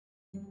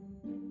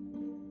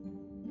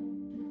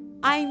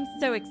I'm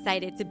so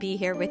excited to be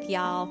here with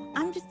y'all.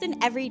 I'm just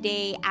an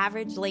everyday,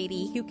 average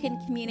lady who can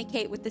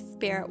communicate with the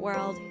spirit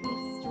world,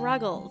 who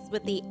struggles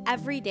with the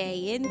everyday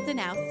ins and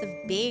outs of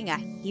being a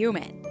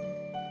human.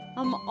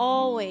 I'm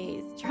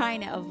always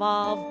trying to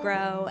evolve,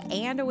 grow,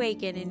 and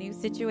awaken in new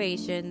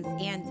situations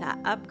and to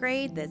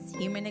upgrade this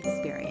human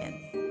experience.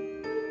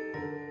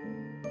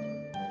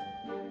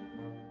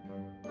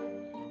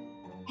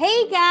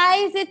 Hey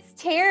guys, it's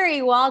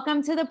Terry.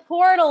 Welcome to the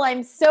portal.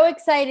 I'm so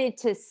excited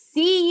to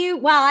see you.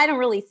 Well, I don't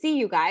really see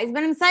you guys,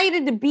 but I'm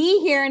excited to be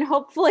here, and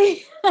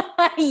hopefully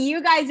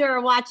you guys who are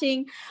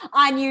watching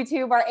on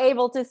YouTube are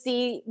able to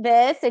see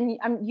this, and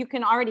you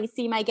can already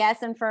see my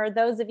guest. And for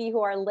those of you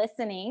who are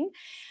listening,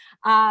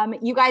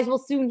 you guys will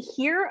soon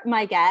hear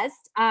my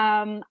guest.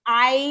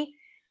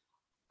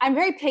 I'm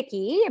very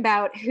picky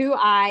about not who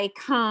I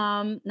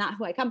come,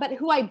 but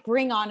who I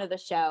bring onto the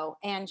show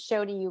and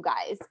show to you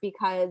guys,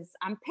 because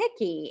I'm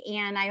picky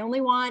and I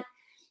only want,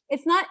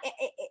 it's not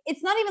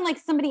even like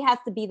somebody has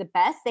to be the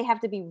best. They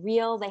have to be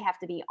real. They have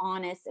to be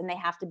honest, and they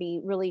have to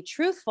be really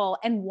truthful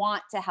and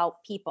want to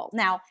help people.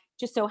 Now,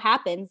 just so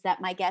happens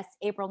that my guest,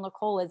 Apryl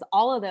Nicole, is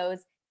all of those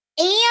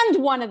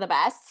and one of the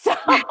best. So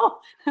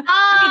we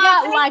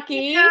got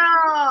lucky.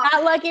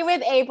 Got lucky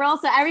with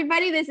Apryl. So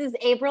everybody, this is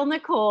Apryl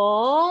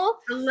Nicole.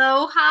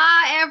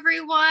 Aloha,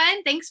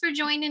 everyone. Thanks for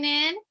joining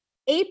in.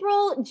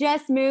 Apryl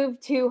just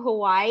moved to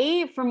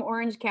Hawaii from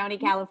Orange County,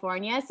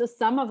 California. So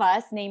some of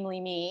us,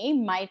 namely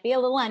me, might be a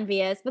little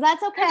envious, but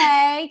that's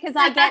okay, because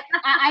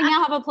I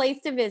now have a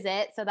place to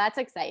visit. So that's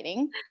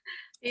exciting.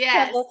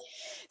 Yes.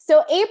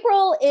 So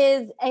Apryl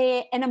is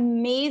an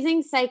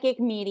amazing psychic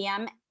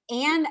medium.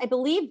 And I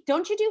believe,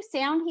 don't you do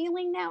sound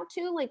healing now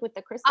too, like with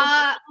the crystal?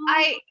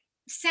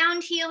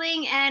 Sound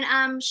healing and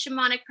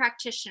shamanic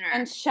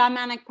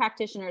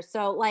practitioner.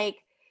 So like,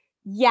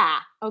 yeah,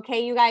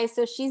 okay, you guys.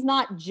 So she's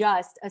not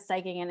just a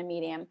psychic and a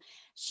medium.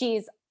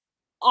 She's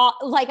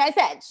like I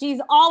said, she's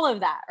all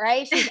of that,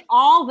 right? She's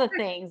all the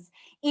things,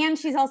 and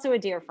she's also a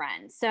dear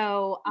friend.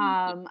 So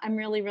I'm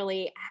really,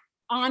 really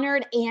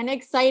honored and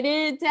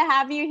excited to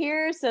have you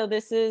here. So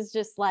this is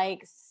just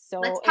like. So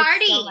let's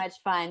party. It's so much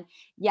fun.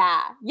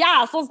 Yeah.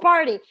 So let's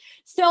party.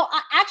 So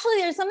actually,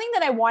 there's something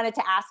that I wanted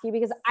to ask you,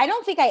 because I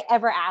don't think I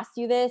ever asked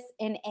you this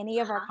in any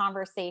of our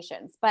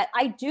conversations, but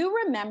I do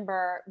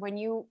remember when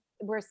you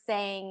were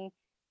saying,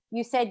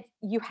 you said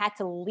you had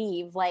to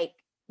leave, like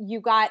you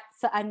got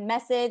a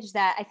message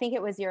that I think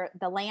it was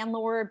the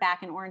landlord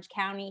back in Orange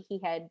County. He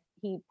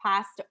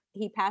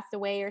passed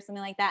away or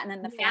something like that. And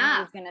then the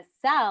family was going to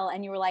sell,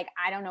 and you were like,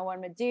 I don't know what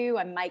I'm going to do.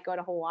 I might go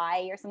to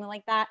Hawaii or something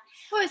like that.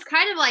 Well, it's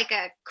kind of like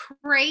a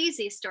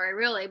crazy story,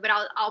 really, but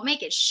I'll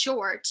make it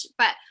short.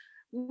 But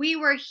we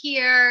were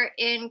here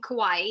in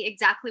Kauai,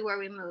 exactly where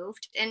we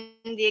moved, and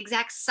the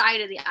exact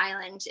side of the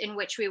island in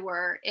which we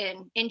were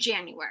in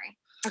January.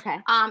 Okay.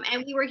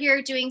 And we were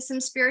here doing some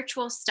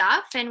spiritual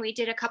stuff, and we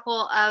did a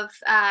couple of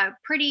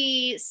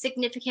pretty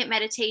significant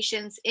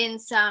meditations in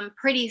some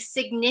pretty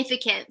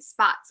significant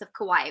spots of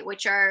Kauai,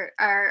 which are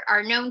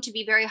known to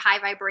be very high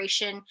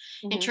vibration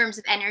in terms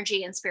of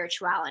energy and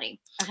spirituality.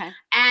 Okay.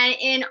 And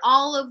in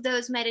all of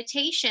those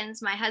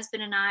meditations, my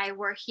husband and I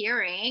were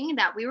hearing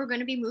that we were going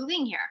to be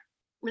moving here,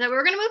 that we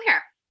were going to move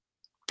here.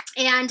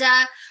 And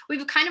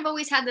we've kind of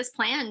always had this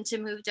plan to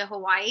move to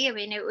Hawaii. I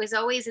mean, it was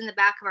always in the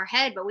back of our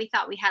head, but we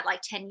thought we had like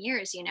 10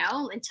 years,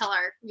 until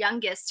our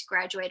youngest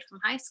graduated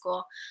from high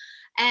school.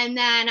 And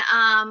then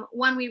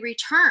when we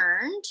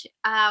returned,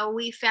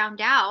 we found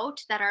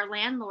out that our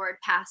landlord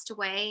passed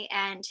away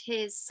and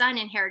his son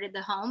inherited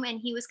the home, and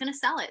he was going to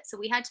sell it. So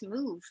we had to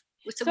move.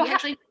 So we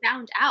actually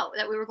found out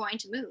that we were going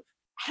to move.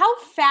 How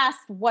fast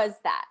was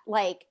that?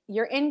 Like,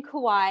 you're in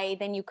Kauai,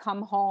 then you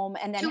come home,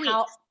 and then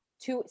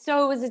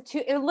so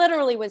it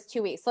literally was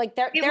 2 weeks. Like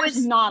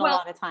there's not a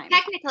lot of time.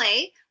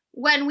 Technically,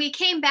 when we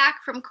came back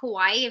from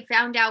Kauai and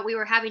found out we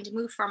were having to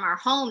move from our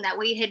home that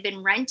we had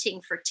been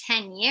renting for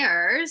 10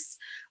 years,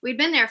 we'd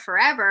been there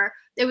forever.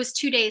 It was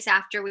 2 days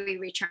after we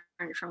returned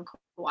from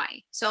Kauai.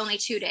 So only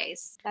 2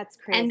 days. That's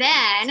crazy. And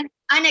then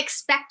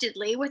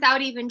unexpectedly,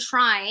 without even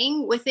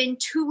trying, within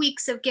 2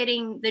 weeks of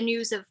getting the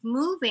news of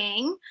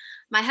moving,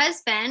 my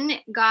husband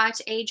got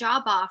a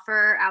job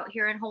offer out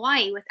here in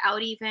Hawaii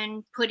without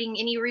even putting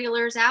any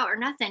reelers out or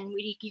nothing.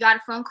 He got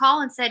a phone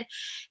call and said,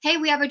 hey,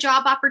 we have a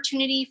job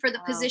opportunity for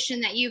the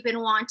position that you've been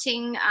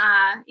wanting,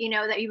 that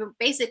you've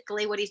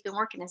basically what he's been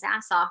working his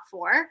ass off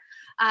for.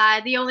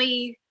 The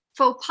only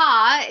faux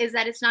pas is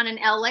that it's not in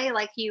LA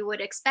like you would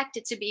expect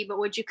it to be, but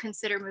would you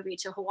consider moving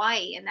to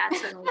Hawaii? And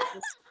that's when we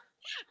just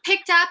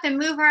picked up and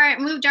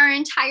moved our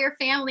entire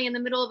family in the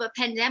middle of a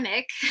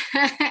pandemic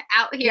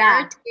out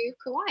here to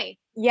Kauai.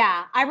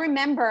 Yeah, I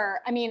remember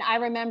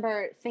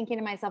thinking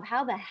to myself,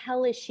 how the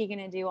hell is she going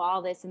to do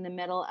all this in the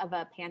middle of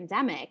a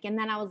pandemic? And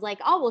then I was like,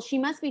 oh, well, she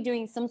must be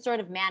doing some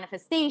sort of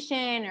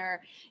manifestation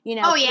or,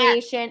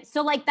 creation. Yeah.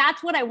 So like,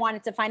 that's what I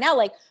wanted to find out.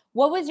 Like,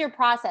 what was your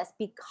process?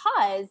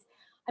 Because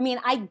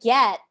I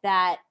get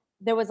that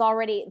there was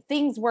already,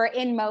 things were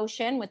in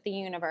motion with the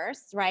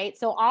universe, right?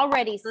 So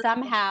already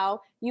somehow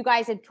you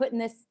guys had put in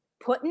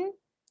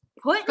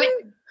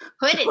Pudding?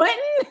 Pudding.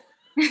 Pudding?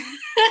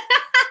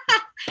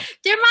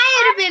 There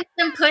might have been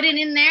some pudding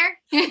in there.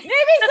 Maybe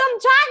some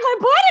chocolate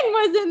pudding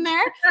was in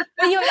there.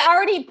 But you had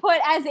already put,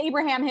 as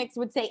Abraham Hicks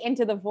would say,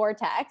 into the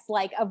vortex,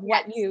 like of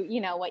what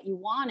what you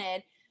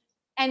wanted.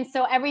 And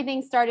so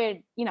everything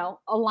started,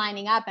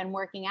 aligning up and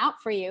working out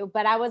for you.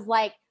 But I was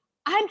like,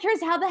 I'm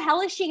curious, how the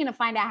hell is she going to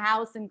find a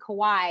house in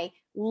Kauai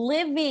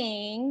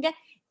living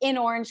in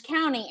Orange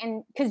County?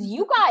 And because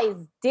you guys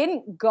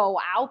didn't go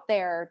out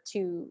there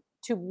to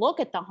look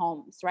at the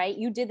homes, right?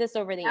 You did this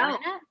over the internet?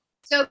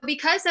 So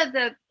because of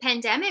the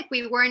pandemic,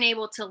 we weren't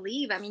able to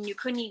leave. I mean, you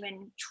couldn't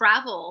even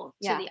travel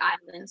to the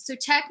islands. So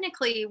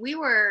technically we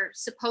were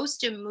supposed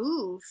to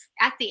move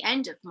at the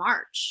end of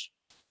March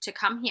to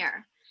come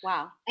here.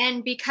 Wow.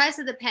 And because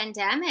of the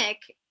pandemic,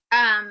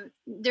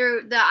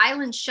 the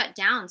islands shut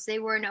down. So they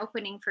weren't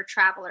opening for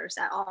travelers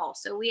at all.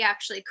 So we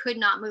actually could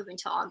not move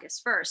until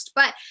August 1st.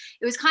 But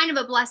it was kind of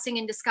a blessing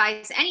in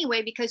disguise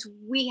anyway, because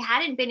we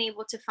hadn't been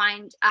able to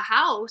find a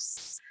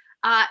house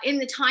in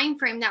the time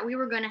frame that we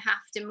were going to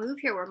have to move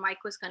here, where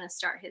Mike was going to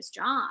start his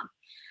job.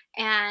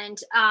 And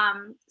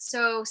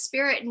so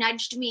Spirit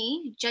nudged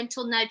me,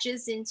 gentle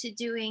nudges, into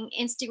doing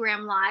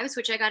Instagram lives,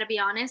 which I got to be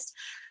honest,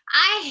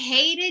 I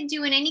hated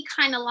doing any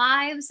kind of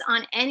lives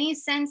on any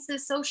sense of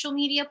social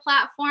media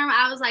platform.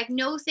 I was like,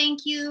 no,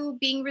 thank you,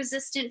 being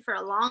resistant for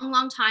a long,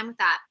 long time with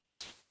that.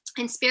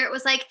 And Spirit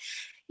was like,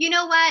 you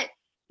know what?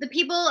 The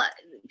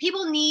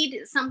people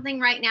need something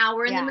right now.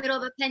 We're in the middle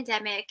of a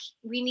pandemic.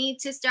 We need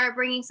to start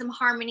bringing some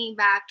harmony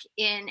back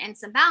in and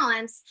some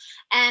balance.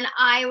 And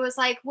I was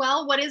like,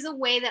 well, what is a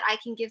way that I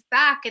can give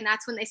back? And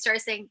that's when they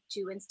started saying,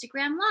 do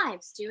Instagram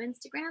lives.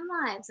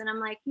 And I'm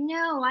like,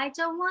 no, I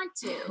don't want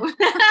to.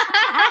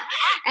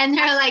 And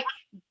they're like,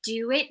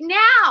 do it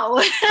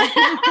now.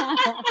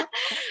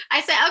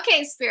 I said,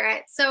 okay,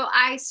 Spirit. So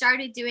I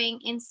started doing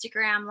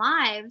Instagram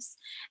lives,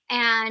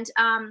 and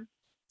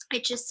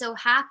it just so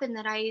happened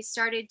that I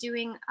started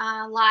doing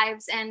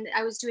lives, and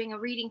I was doing a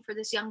reading for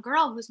this young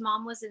girl whose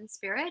mom was in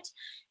spirit,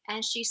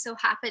 and she so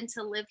happened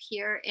to live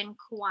here in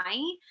Kauai.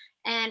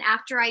 And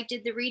after I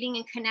did the reading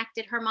and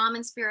connected her mom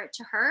in spirit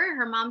to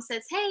her mom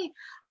says, hey,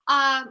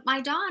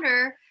 my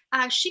daughter,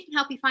 she can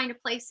help you find a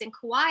place in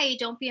Kauai.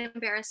 Don't be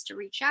embarrassed to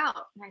reach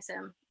out. And I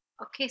said,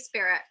 okay,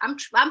 Spirit, I'm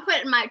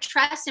putting my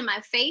trust and my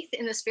faith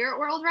in the spirit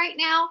world right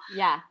now.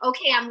 Yeah.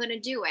 Okay, I'm going to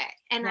do it.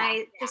 And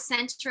I just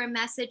sent her a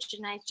message,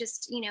 and I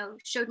just,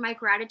 showed my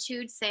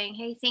gratitude, saying,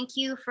 hey, thank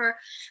you for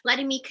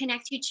letting me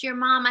connect you to your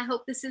mom. I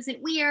hope this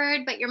isn't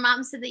weird, but your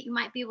mom said that you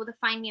might be able to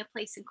find me a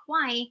place in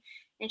Kauai.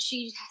 And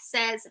she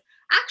says,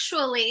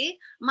 actually,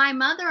 my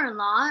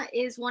mother-in-law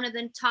is one of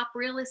the top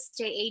real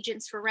estate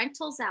agents for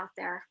rentals out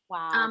there.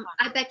 Wow.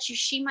 I bet you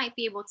she might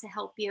be able to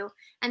help you.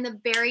 And the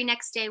very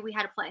next day we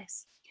had a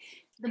place.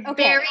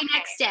 Very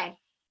next day.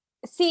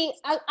 See,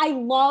 I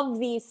love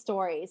these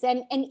stories.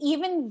 And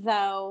even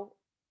though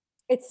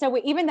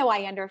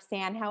I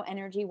understand how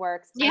energy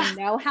works, I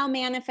know how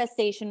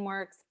manifestation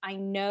works. I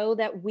know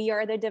that we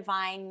are the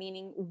divine,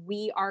 meaning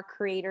we are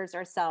creators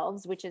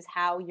ourselves, which is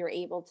how you're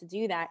able to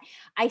do that.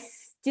 I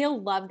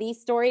still love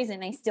these stories,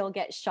 and I still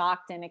get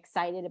shocked and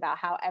excited about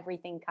how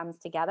everything comes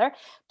together.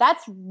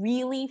 That's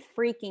really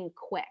freaking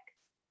quick.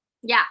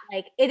 Yeah.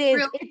 Like it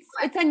is,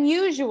 it's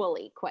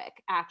unusually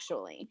quick,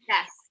 actually.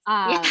 Yes.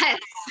 Yes.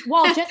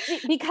 Well,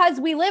 just because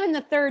we live in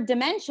the third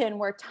dimension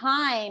where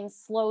time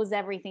slows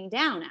everything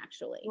down,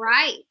 actually.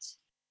 Right.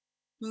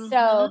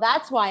 So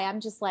that's why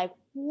I'm just like,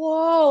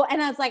 whoa.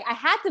 And I was like, I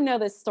had to know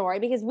this story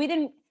because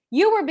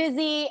you were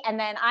busy, and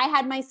then I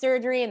had my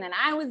surgery, and then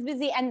I was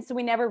busy. And so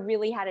we never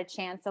really had a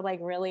chance to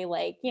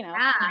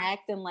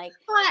connect and like.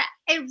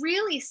 But it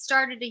really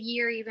started a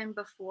year even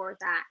before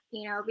that,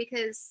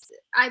 because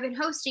I've been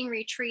hosting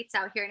retreats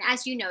out here. And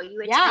as you know,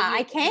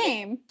 I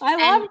came. I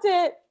loved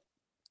it.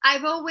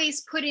 I've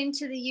always put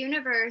into the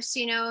universe,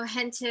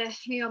 and to,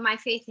 my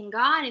faith in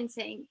God, and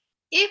saying,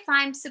 if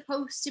I'm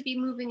supposed to be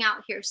moving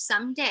out here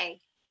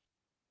someday,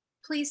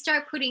 please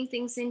start putting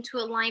things into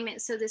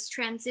alignment so this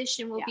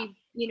transition will be,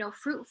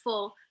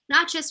 fruitful,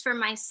 not just for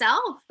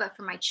myself, but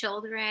for my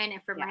children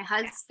and for my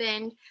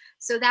husband.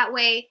 So that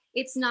way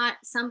it's not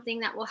something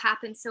that will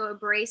happen so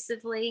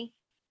abrasively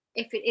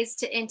if it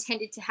is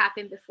intended to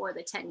happen before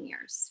the 10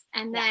 years.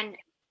 And then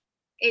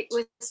it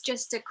was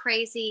just a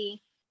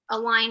crazy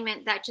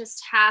alignment that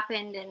just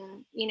happened.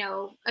 And,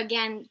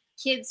 again,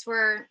 kids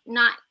were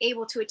not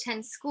able to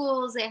attend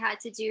schools. They had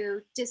to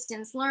do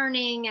distance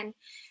learning, and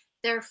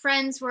their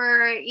friends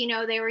were,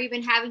 they were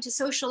even having to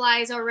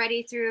socialize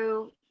already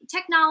through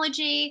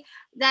technology.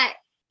 That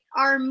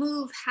our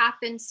move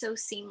happened so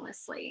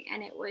seamlessly.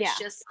 And it was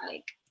just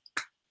like,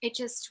 it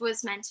just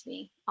was meant to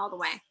be all the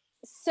way.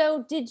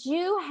 So did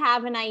you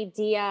have an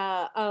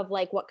idea of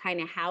like what kind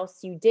of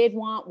house you did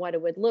want, what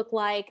it would look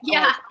like?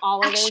 Yeah,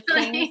 all of those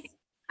things?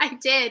 I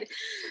did.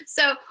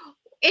 So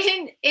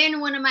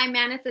in one of my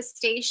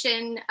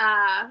manifestation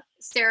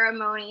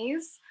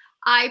ceremonies,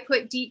 I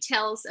put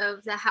details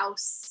of the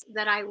house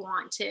that I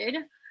wanted.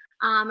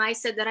 I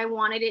said that I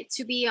wanted it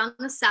to be on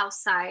the south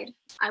side.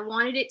 I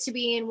wanted it to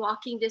be in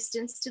walking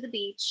distance to the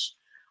beach.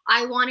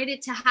 I wanted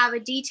it to have a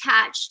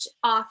detached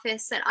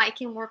office that I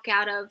can work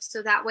out of,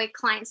 so that way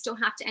clients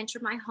don't have to enter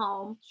my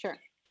home. Sure.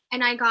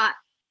 And I got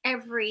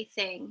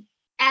everything,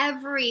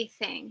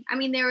 everything. I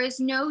mean, there is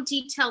no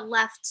detail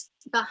left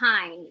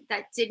behind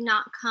that did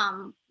not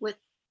come with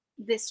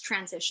this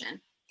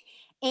transition.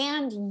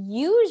 And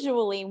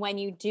usually when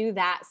you do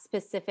that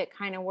specific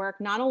kind of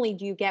work, not only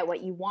do you get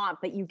what you want,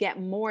 but you get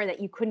more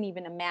that you couldn't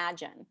even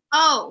imagine.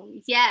 Oh,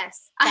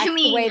 yes. That's I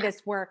mean, the way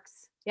this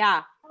works.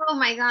 Yeah. oh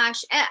my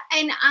gosh.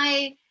 And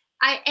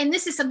and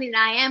this is something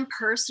that I am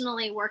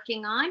personally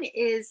working on,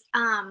 is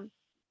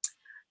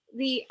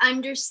the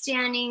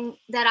understanding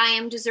that I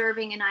am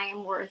deserving and I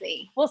am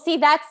worthy. Well, see,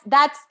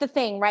 that's the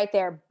thing right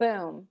there.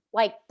 Boom.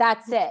 Like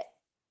that's it.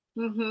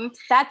 Mm-hmm.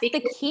 That's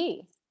Because the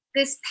key.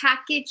 this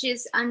package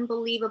is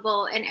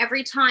unbelievable. And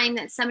every time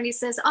that somebody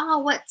says, oh,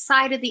 what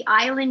side of the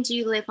island do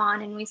you live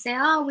on? And we say,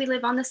 oh, we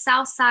live on the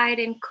south side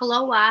in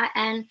Kaloa.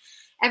 And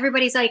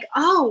everybody's like,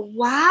 oh,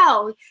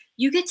 wow,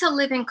 you get to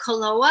live in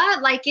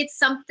Kaloa? Like it's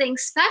something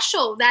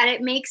special, that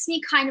it makes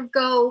me kind of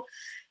go,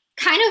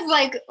 kind of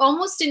like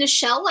almost in a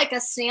shell, like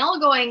a snail,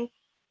 going,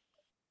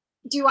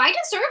 do I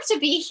deserve to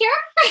be here?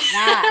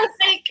 Yes.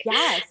 Like,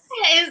 yes.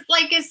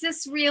 Is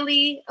this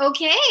really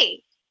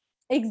okay?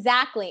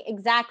 Exactly.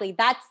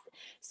 That's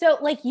so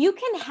like you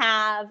can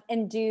have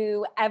and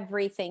do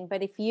everything,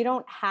 but if you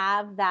don't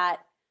have that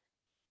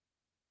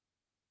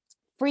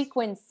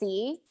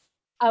frequency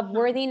of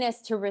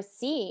worthiness to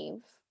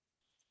receive,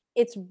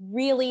 it's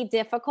really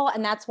difficult.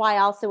 And that's why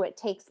also it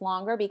takes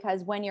longer,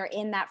 because when you're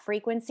in that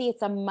frequency,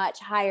 it's a much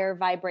higher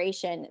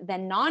vibration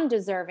than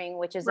non-deserving,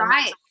 which is a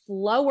much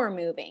slower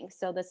moving.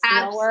 So the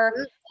slower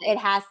it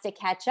has to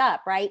catch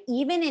up, right?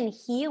 Even in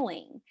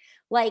healing,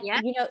 like,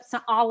 so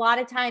a lot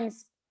of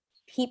times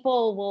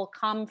people will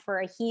come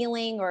for a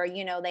healing, or,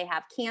 they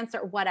have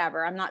cancer,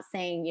 whatever. I'm not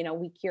saying,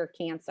 we cure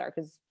cancer,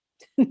 because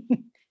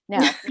no,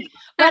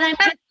 but I'm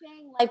just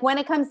saying, like, when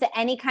it comes to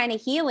any kind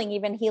of healing,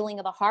 even healing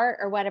of the heart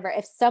or whatever,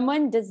 if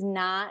someone does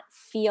not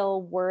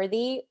feel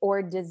worthy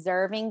or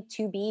deserving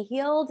to be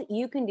healed,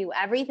 you can do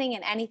everything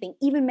and anything,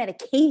 even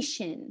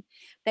medication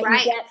that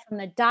you get from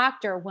the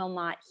doctor will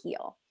not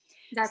heal.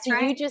 That's so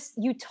right.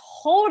 You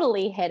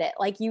totally hit it.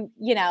 Like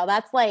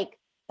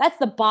that's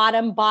the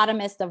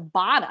bottomest of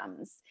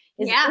bottoms.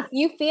 If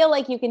you feel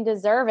like you can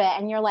deserve it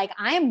and you're like,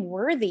 I am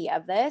worthy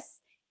of this,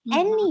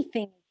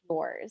 anything is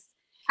yours.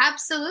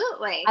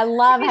 Absolutely. I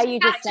love how you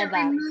just said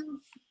that.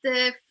 Remove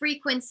the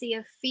frequency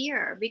of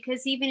fear,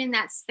 because even in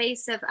that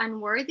space of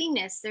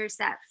unworthiness, there's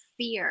that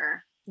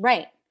fear.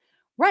 Right.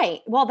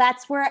 Well,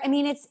 that's where, I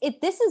mean,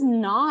 this is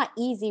not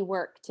easy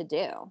work to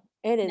do.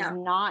 It is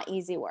not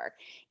easy work.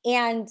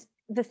 And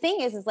the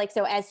thing is like,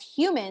 so as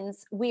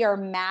humans, we are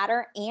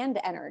matter and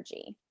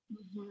energy,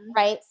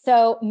 right?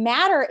 So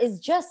matter is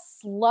just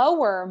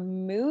slower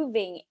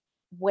moving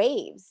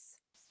waves,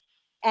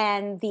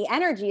 and the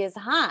energy is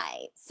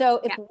high.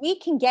 So if we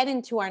can get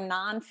into our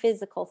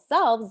non-physical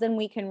selves, then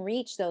we can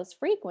reach those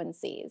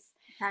frequencies.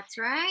 That's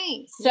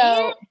right.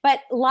 So, but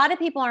a lot of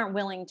people aren't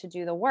willing to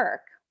do the work.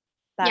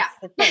 That's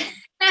the thing,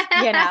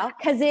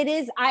 because it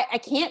is, I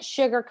can't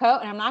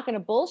sugarcoat, and I'm not going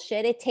to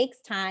bullshit. It takes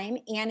time,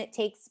 and it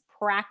takes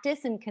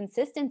practice and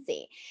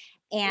consistency.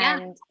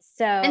 And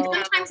and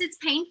sometimes it's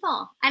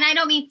painful, and I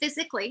don't mean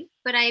physically,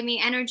 but I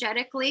mean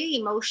energetically,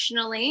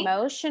 emotionally.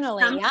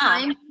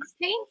 Sometimes it's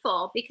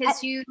painful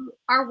because you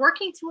are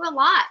working through a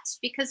lot,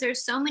 because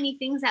there's so many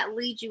things that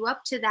lead you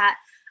up to that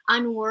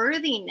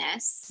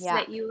unworthiness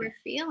that you are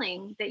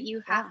feeling, that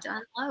you have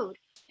to unload,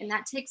 and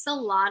that takes a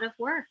lot of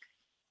work.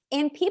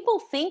 And people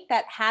think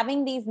that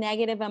having these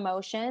negative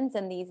emotions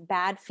and these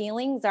bad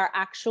feelings are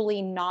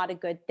actually not a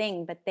good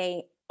thing, but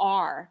they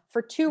are,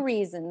 for two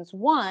reasons.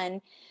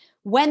 One,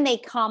 when they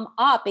come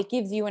up, it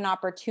gives you an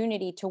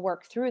opportunity to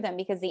work through them,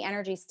 because the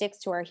energy sticks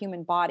to our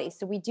human body.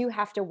 So we do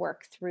have to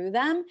work through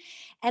them.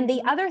 And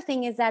the other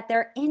thing is that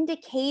they're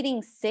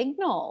indicating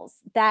signals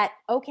that,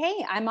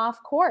 okay, I'm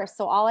off course.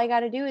 So all I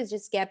got to do is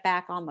just get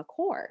back on the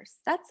course.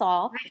 That's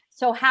all. Right.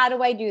 So how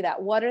do I do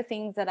that? What are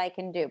things that I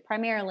can do?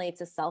 Primarily,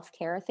 it's a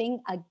self-care thing,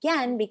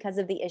 again, because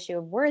of the issue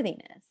of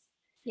worthiness.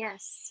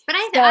 Yes. But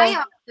I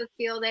also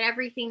feel that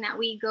everything that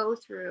we go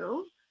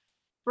through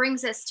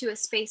brings us to a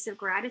space of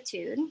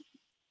gratitude.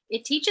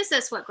 It teaches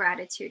us what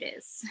gratitude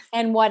is.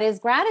 And what is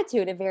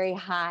gratitude? A very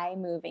high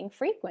moving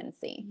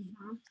frequency,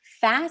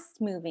 fast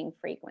moving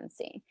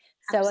frequency.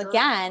 So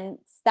again,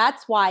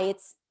 that's why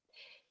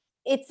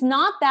it's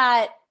not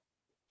that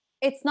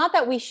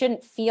we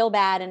shouldn't feel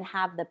bad and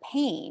have the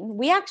pain.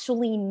 We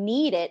actually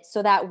need it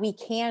so that we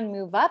can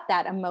move up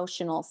that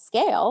emotional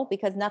scale,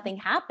 because nothing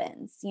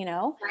happens,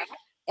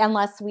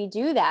 unless we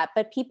do that.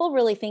 But people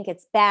really think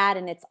it's bad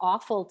and it's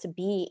awful to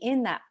be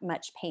in that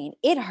much pain.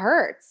 It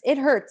hurts. It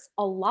hurts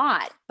a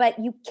lot, but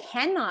you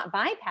cannot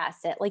bypass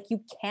it. Like, you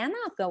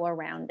cannot go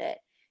around it.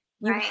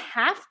 You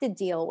have to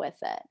deal with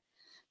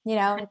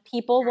it.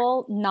 People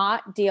will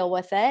not deal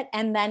with it,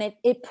 and then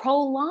it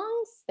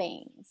prolongs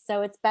things.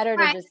 So it's better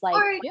to Right. just like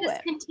Or it do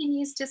just it.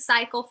 continues to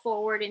cycle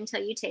forward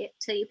until you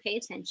till you pay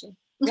attention.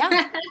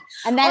 Yeah.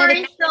 And Or then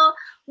until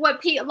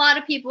a lot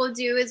of people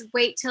do is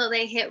wait till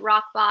they hit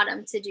rock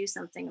bottom to do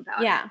something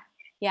about it. yeah.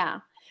 Yeah.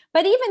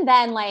 But even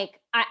then, like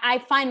I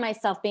find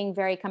myself being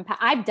very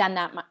I've done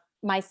that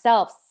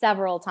myself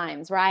several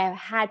times where I have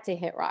had to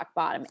hit rock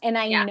bottom. And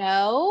Yeah.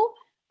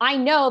 I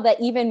know that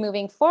even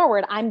moving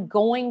forward, I'm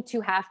going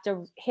to have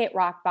to hit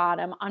rock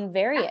bottom on Yeah.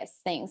 various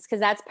things because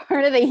that's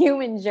part of the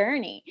human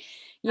journey,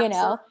 you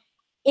know. Absolutely.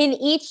 In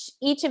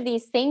each of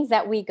these things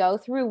that we go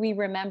through, we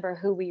remember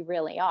who we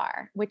really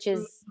are, which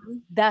is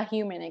Mhm. the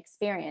human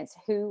experience.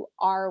 Who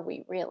are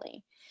we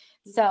really?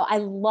 So I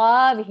Yes.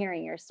 love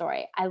hearing your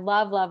story. I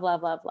love, love,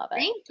 love, love, love it.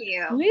 Thank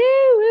you. Woo,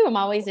 woo. I'm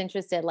always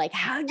interested. Like,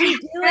 how'd you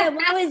do it?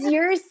 What was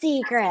your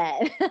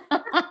secret?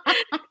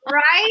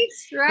 Right?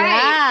 Right.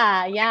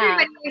 Yeah, yeah.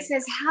 Everybody always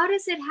says, "How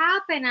does it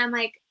happen?" I'm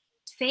like,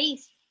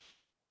 faith.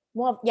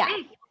 Well, yeah.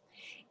 Faith.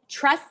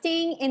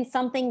 Trusting in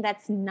something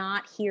that's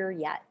not here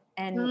yet.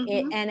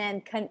 Mhm. And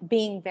then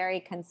being very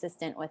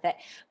consistent with it.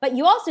 But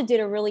you also did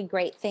a really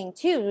great thing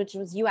too, which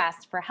was you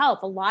asked for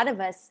help. A lot of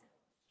us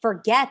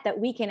forget that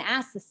we can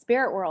ask the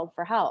spirit world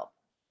for help.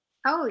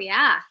 Oh,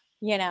 yeah.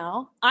 You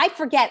know, I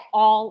forget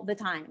all the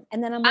time,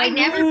 and then I'm I like,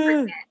 never "Ugh."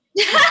 forget.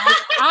 Yeah,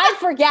 I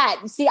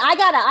forget. See, I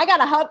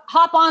gotta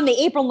hop on the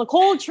Apryl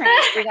Nicole train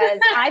because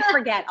I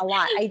forget a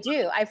lot. I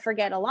do. I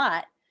forget a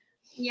lot.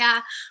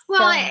 Yeah.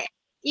 Well, So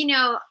you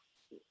know,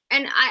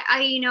 and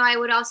I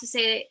would also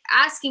say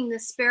asking the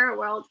spirit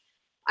world,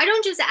 I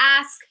don't just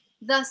ask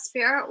the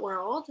spirit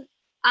world,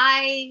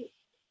 I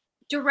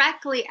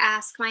directly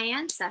ask my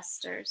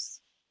ancestors,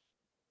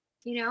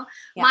 yeah,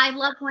 my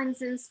loved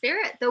ones in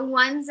spirit, the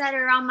ones that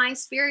are on my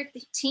spirit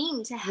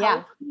team to yeah,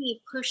 help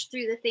me push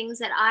through the things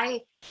that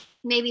I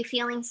may be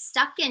feeling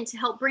stuck in, to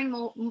help bring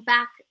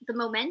back the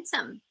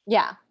momentum,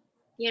 yeah,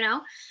 you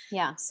know?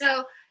 yeah.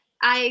 So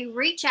I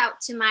reach out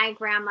to my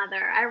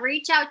grandmother. I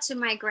reach out to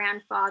my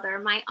grandfather,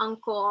 my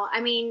uncle.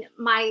 I mean,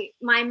 my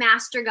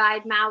master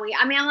guide Maui.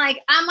 I mean,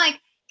 I'm like,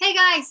 hey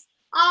guys,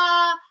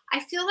 I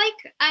feel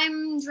like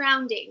I'm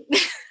drowning.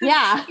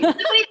 Yeah.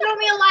 Somebody throw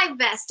me a life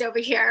vest over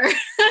here.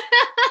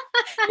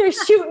 You're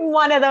shooting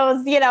one of those,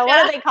 what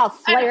Yeah. do they call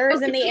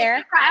flares in the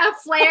air? A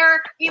flare,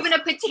 even a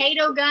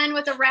potato gun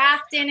with a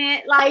raft in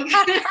it. Like,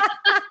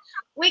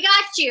 we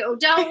got you.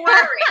 Don't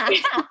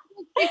worry.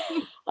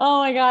 Oh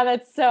my God,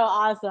 that's so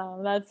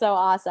awesome. That's so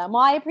awesome.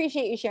 Well, I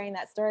appreciate you sharing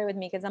that story with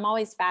me because I'm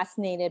always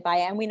fascinated by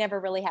it. And we never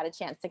really had a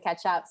chance to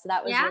catch up. So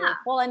that was Yeah. really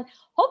cool. And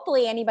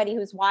hopefully anybody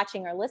who's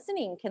watching or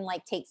listening can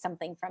like take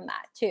something from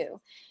that too,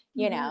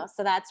 Mhm.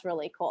 so that's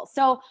really cool.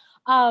 So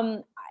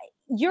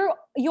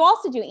you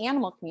also do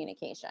animal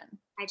communication.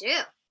 I do.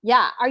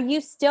 Yeah. Are you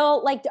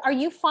still like, are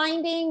you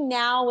finding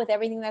now with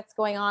everything that's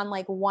going on,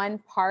 like one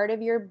part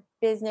of your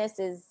business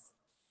is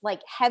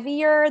like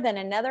heavier than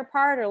another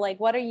part, or like,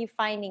 what are you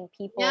finding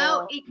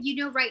No,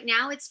 people? right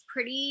now it's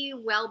pretty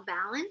well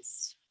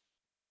balanced.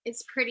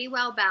 It's pretty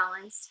well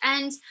balanced.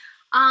 And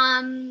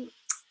um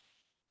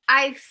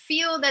I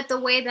feel that the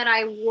way that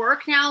I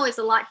work now is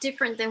a lot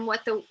different than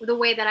what the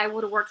way that I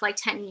would have worked like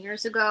 10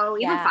 years ago,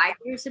 even Yeah. 5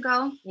 years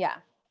ago, Yeah.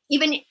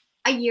 even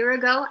a year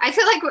ago. I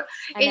feel like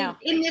I know.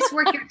 in this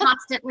work, you're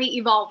constantly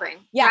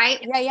evolving, Yeah.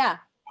 right? Yeah. Yeah.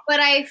 But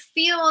I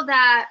feel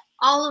that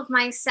all of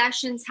my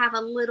sessions have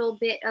a little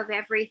bit of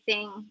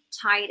everything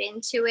tied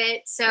into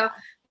it. So,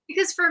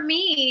 because for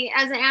me,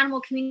 as an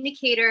animal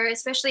communicator,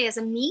 especially as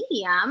a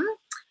medium,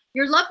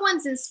 your loved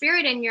ones in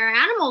spirit and your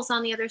animals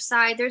on the other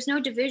side, there's no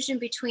division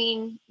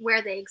between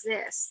where they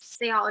exist.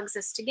 They all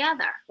exist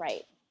together.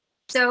 Right.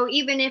 So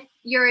even if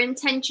your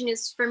intention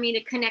is for me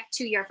to connect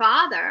to your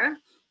father,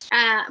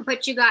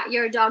 but you got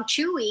your dog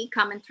Chewy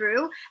coming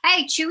through,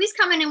 hey, Chewy's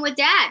coming in with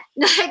dad.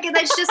 Like,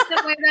 that's just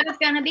the way that it's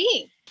gonna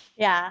be.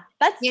 Yeah.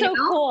 That's You so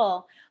know?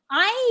 cool.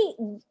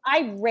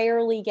 I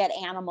rarely get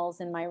animals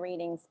in my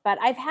readings, but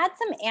I've had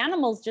some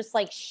animals just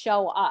like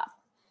show up.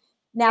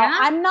 Now, Yeah.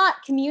 I'm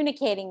not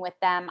communicating with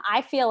them.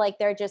 I feel like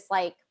they're just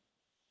like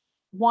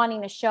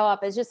wanting to show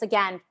up as just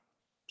again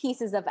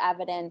pieces of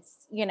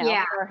evidence,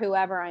 Yeah. for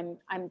whoever I'm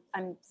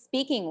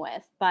speaking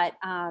with. But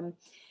I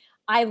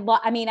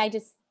mean,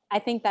 I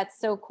think that's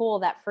so cool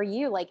that for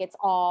you, like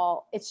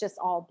it's just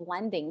all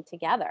blending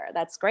together.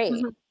 That's great.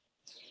 Mhm.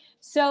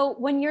 So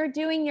when you're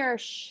doing your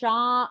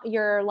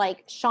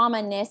like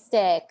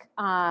shamanistic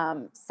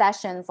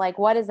sessions, like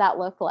what does that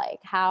look like?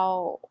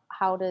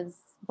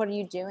 What are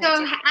you doing?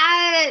 So,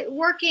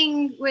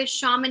 working with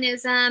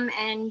shamanism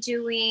and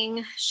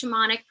doing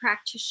shamanic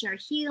practitioner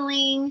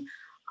healing,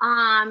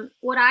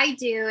 what I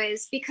do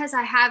is, because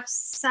I have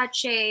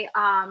such a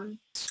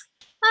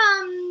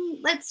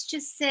let's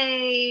just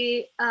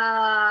say,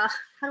 how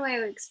do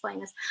I explain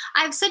this?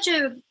 I have such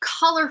a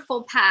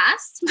colorful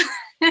past,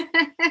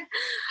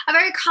 a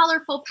very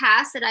colorful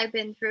past that I've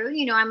been through.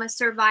 I'm a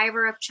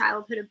survivor of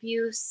childhood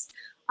abuse,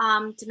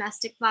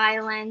 domestic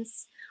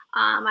violence.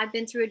 I've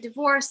been through a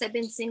divorce. I've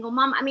been single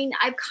mom. I mean,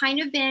 I've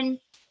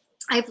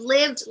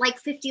lived like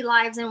 50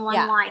 lives in one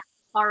Yeah. life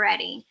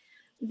already.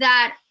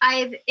 that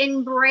I've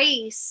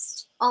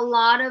embraced a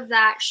lot of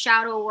that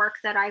shadow work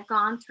that I've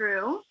gone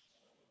through,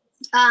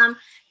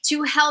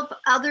 to help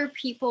other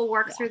people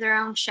work through their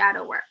own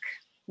shadow work,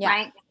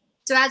 right?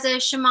 So as a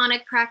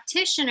shamanic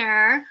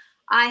practitioner,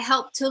 I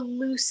help to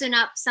loosen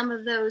up some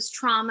of those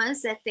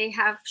traumas that they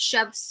have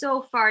shoved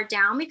so far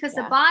down, because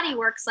the body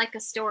works like a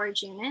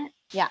storage unit.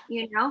 Yeah.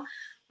 You know,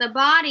 the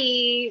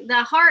body,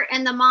 the heart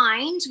and the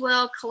mind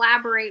will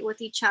collaborate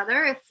with each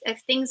other.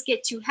 If things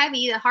get too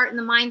heavy, the heart and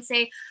the mind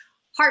say,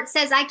 heart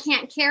says, I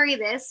can't carry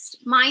this.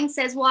 Mind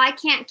says, well, I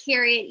can't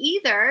carry it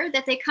either.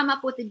 That they come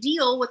up with a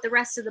deal with the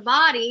rest of the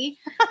body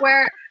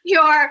where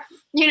your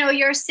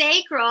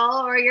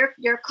sacral or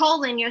your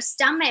colon, your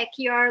stomach,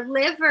 your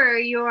liver,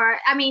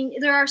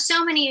 there are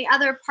so many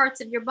other parts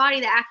of your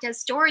body that act as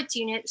storage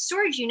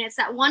units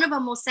that one of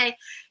them will say,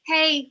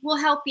 hey, we'll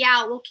help you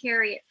out. We'll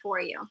carry it for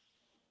you.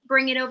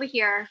 Bring it over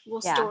here.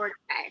 We'll store it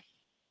away.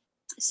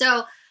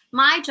 So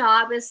my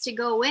job is to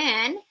go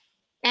in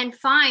and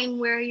find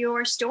where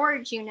your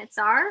storage units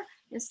are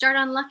and start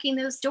unlocking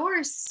those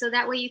doors so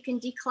that way you can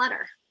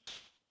declutter.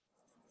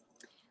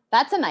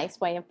 That's a nice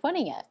way of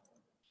putting it.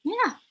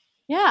 Yeah.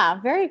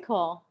 Yeah. Very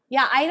cool.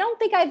 Yeah. I don't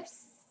think I've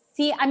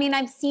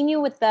seen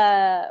you with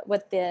the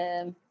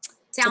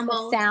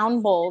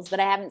sound bowls, but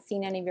I haven't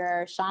seen any of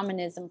your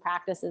shamanism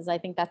practices. I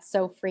think that's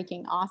so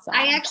freaking awesome.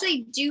 I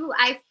actually do.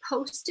 I've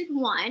posted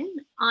one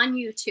on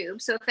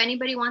YouTube. So if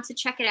anybody wants to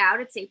check it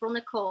out, it's Apryl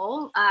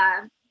Nicole,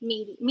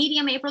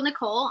 medium Apryl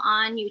Nicole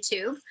on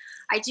YouTube.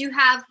 I do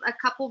have a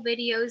couple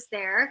videos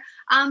there,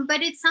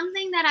 but it's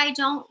something that I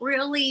don't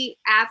really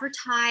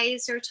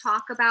advertise or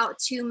talk about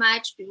too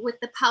much with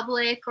the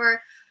public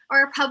or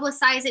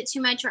publicize it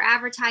too much or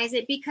advertise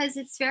it, because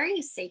it's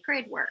very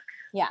sacred work.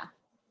 Yeah.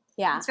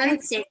 Yeah. It's very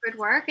sacred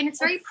work, and it's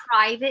very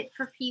private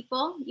for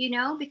people,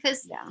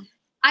 because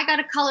I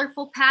got a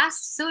colorful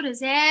past. So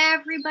does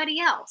everybody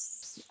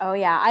else. Oh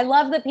yeah. I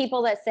love the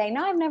people that say,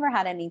 no, I've never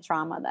had any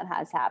trauma that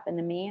has happened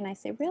to me. And I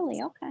say,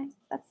 really? Okay.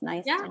 That's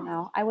nice to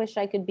know. I wish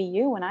I could be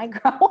you when I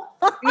grow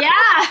up.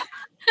 Yeah.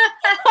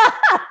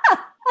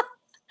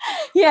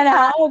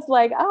 It's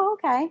like, oh,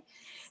 okay.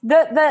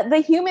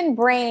 The human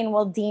brain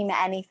will deem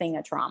anything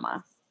a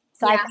trauma.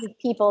 So I think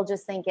people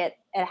just think it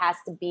has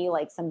to be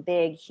like some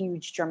big,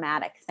 huge,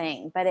 dramatic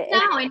thing, but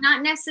and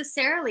not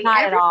necessarily.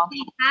 Not at all.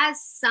 Everything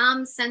has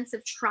some sense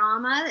of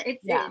trauma.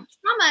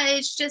 Trauma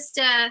is just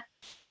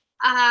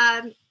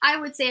I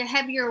would say a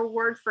heavier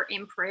word for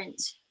imprint.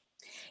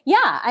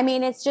 Yeah, I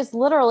mean, it's just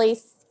literally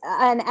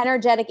an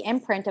energetic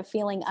imprint of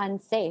feeling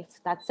unsafe.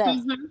 That's it.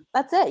 Mm-hmm.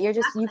 That's it.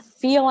 You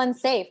feel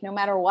unsafe no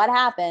matter what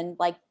happened.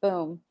 Like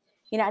boom.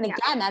 And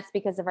again, that's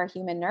because of our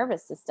human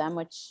nervous system,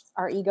 which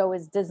our ego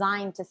is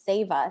designed to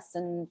save us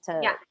and to,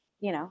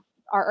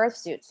 our earth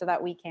suit so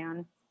that we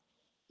can.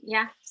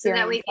 Yeah. So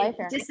that we can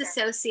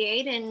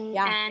disassociate and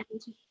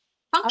function.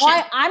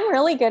 Oh, I'm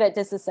really good at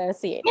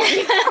disassociating.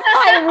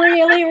 I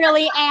really,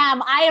 really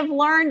am. I have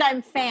learned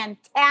I'm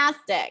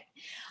fantastic.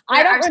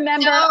 I don't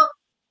remember.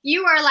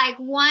 You are like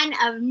one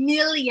of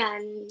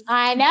millions.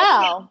 I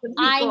know.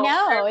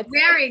 It's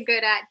very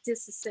good at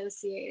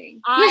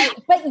disassociating.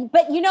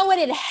 But you know what?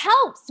 It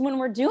helps when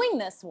we're doing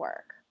this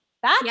work.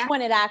 That's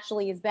when it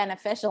actually is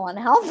beneficial and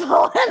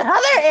helpful. In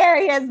other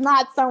areas,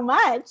 not so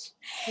much.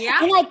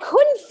 Yeah. And I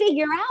couldn't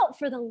figure out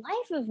for the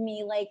life of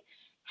me, like,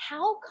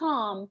 how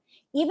come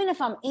even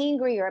if I'm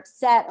angry or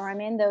upset or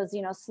I'm in those,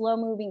 slow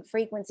moving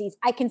frequencies,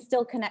 I can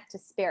still connect to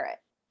spirit.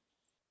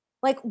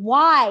 Like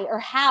why or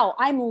how?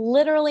 I'm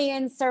literally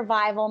in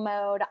survival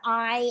mode.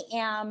 I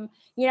am,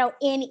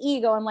 in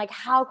ego. I'm like,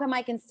 how come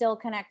I can still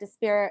connect to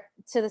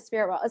the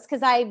spirit world? It's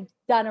because I've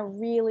done a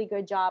really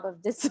good job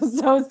of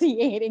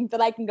disassociating that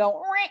I can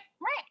go.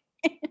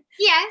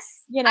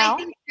 Yes. I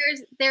think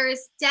there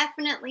is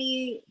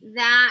definitely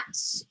that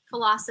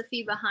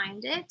philosophy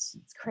behind it.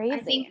 It's crazy. I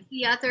think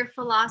the other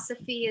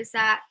philosophy is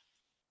that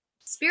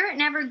spirit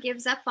never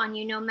gives up on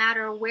you, no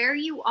matter where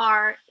you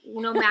are,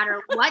 no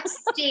matter what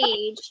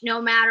stage, no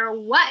matter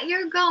what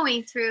you're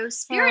going through.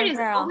 Spirit is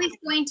always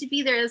going to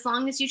be there as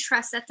long as you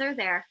trust that they're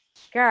there.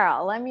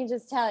 Girl, let me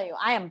just tell you,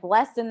 I am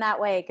blessed in that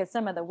way, because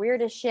some of the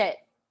weirdest shit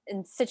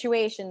in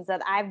situations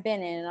that I've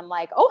been in, and I'm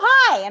like, oh,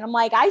 hi. And I'm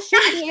like, I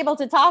shouldn't be able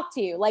to talk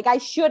to you. Like, I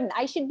shouldn't.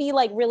 I should be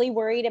like really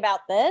worried about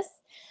this.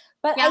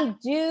 But I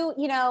do,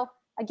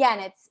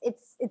 again,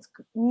 it's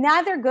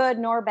neither good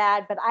nor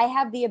bad, but I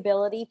have the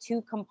ability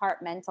to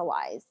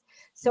compartmentalize.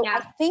 So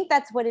I think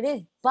that's what it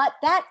is. But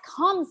that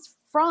comes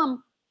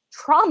from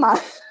trauma.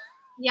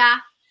 Yeah,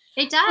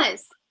 it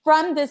does.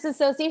 From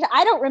disassociation.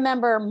 I don't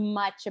remember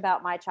much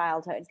about my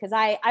childhood because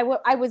I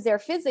was there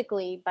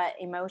physically, but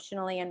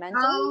emotionally and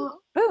mentally,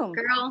 boom.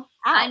 Girl,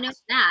 out. I know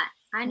that.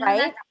 I know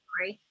that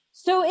story.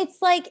 So it's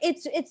like,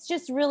 it's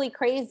just really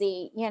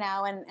crazy, and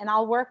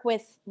I'll work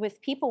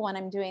with people when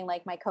I'm doing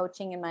like my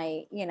coaching and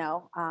my,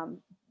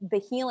 the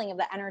healing of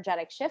the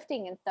energetic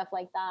shifting and stuff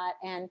like that.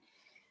 And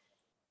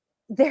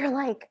they're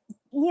like,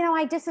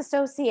 I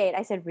disassociate.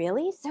 I said,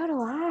 really? So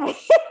do I.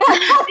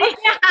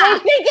 I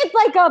think it's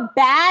like a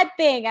bad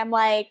thing. I'm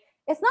like,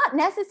 it's not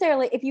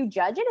necessarily, if you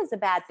judge it as a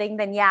bad thing,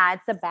 then yeah,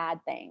 it's a bad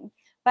thing.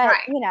 But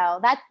Right. you know,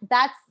 that's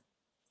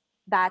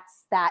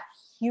that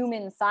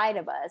human side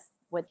of us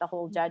with the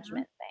whole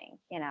judgment thing,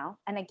 you know?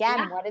 And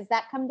again, what does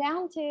that come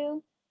down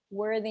to?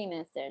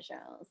 Worthiness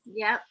issues,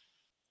 Yep.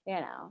 you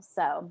know?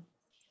 So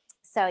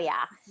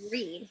yeah.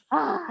 Read.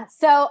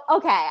 So,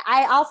 okay.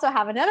 I also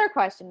have another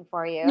question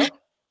for you.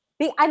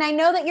 And I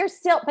know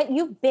that but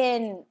you've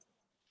been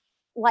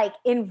like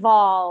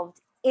involved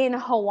in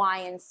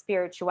Hawaiian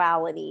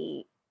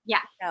spirituality,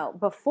 Yeah. you know,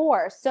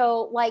 before.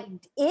 So like,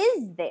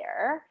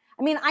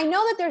 I mean, I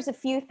know that there's a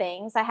few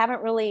things. I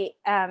haven't really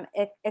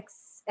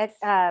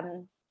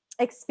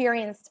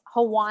experienced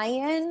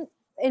Hawaiian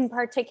in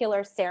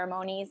particular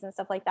ceremonies and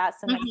stuff like that.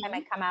 So next time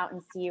I come out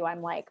and see you,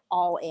 I'm like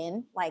all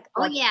in, like,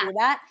 let's do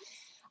that.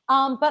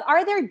 But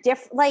are there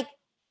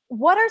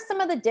what are some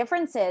of the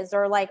differences,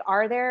 or like,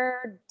 are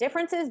there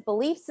differences,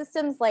 belief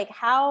systems, like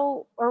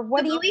how, or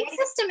what the do you belief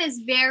system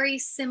is very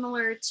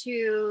similar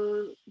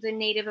to the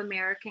Native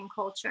American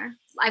culture.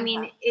 I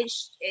mean,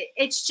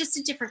 it's just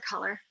a different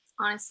color,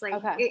 honestly.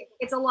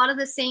 It's a lot of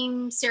the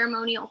same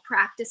ceremonial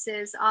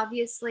practices.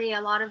 Obviously, a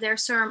lot of their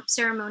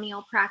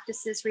ceremonial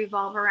practices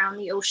revolve around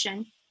the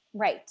ocean.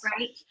 Right.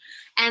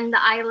 And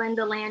the island,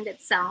 the land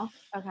itself.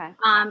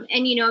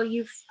 And you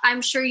know,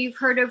 I'm sure you've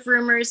heard of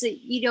rumors that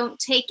you don't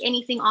take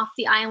anything off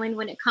the island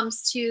when it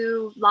comes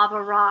to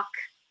lava rock,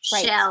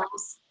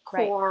 shells,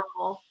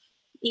 coral,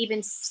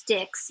 even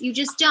sticks. You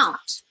just don't.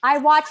 I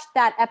watched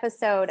that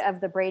episode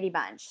of the Brady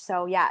Bunch.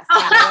 So yes,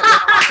 I know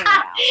what you're talking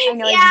about. I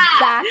know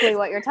exactly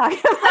what you're talking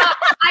about.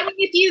 I mean,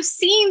 if you've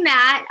seen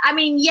that, I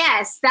mean,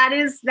 yes, that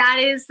is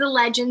the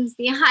legends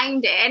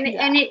behind it.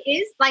 And it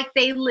is like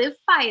they live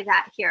by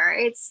that here.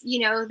 It's, you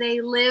know,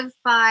 they live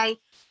by,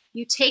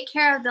 you take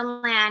care of the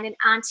land and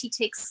Auntie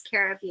takes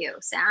care of you.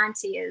 So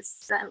Auntie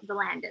is the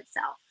land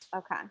itself.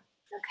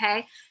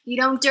 Okay. You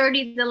don't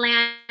dirty the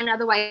land,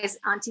 otherwise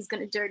Auntie's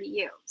going to dirty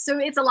you. So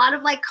it's a lot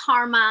of like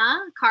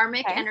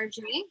karmic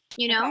energy,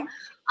 you know.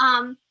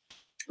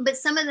 But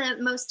some of the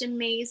most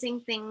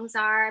amazing things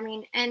are, I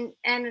mean, and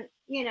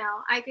you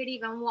know, I could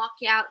even walk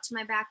you out to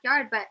my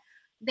backyard, but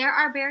there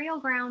are burial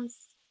grounds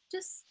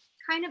just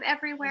kind of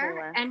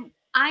everywhere. And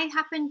I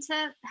happen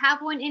to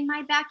have one in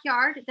my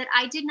backyard that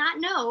I did not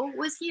know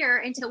was here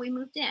until we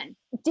moved in.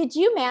 Did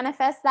you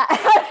manifest that?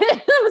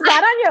 Was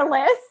that on your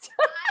list?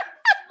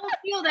 I don't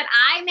feel that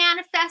I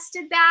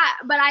manifested that,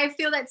 but I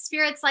feel that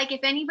Spirit's like, if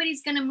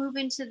anybody's going to move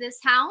into this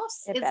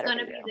house, it's going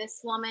to be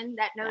this woman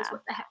that knows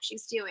what the heck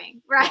she's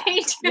doing.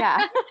 Right.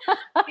 Yeah.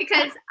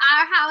 Because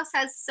our house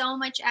has so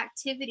much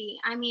activity.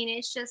 I mean,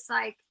 it's just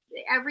like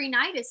every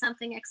night is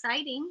something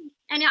exciting.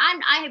 And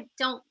I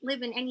don't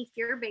live in any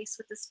fear base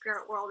with the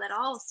spirit world at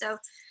all. So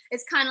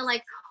it's kind of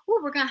like, oh,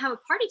 we're going to have a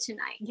party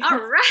tonight. All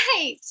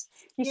right.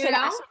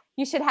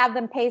 You should have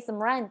them pay some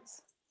rent.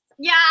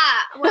 Yeah.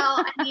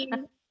 Well, I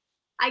mean,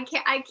 I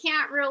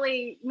can't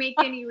really make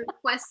any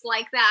requests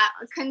like that,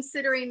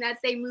 considering that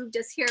they moved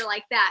us here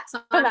like that. So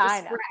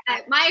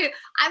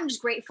I'm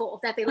just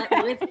grateful that they let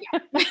me live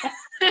here.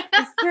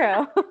 It's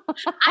true.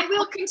 I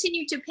will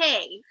continue to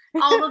pay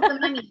all of the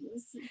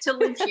monies to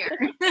live here.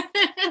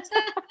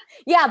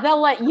 Yeah, they'll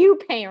let you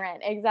pay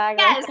rent.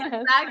 Exactly. Yes,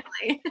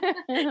 exactly.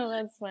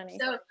 That's funny.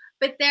 So,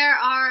 but there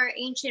are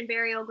ancient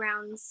burial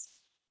grounds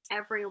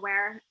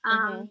everywhere,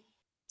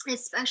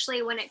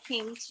 especially when it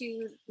came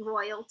to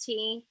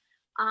royalty.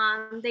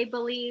 They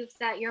believe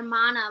that your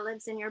mana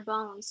lives in your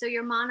bones. So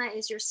your mana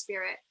is your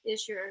spirit,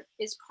 is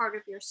part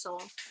of your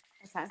soul.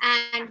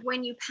 And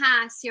when you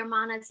pass, your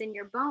mana is in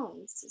your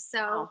bones.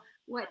 So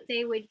what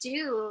they would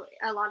do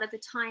a lot of the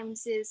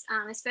times is,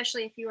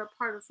 especially if you were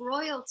part of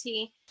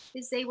royalty,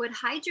 is they would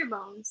hide your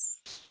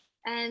bones.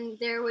 And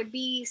there would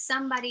be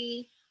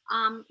somebody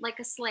like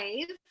a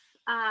slave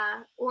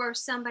or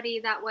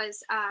somebody that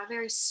was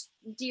very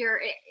dear.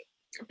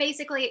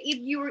 Basically,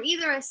 you were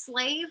either a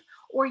slave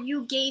or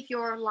you gave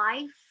your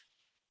life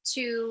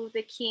to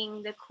the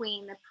king, the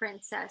queen, the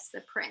princess,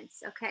 the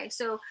prince. Okay,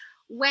 so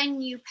when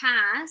you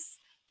pass,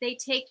 they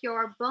take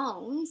your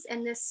bones,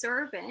 and this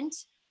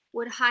servant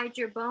would hide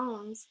your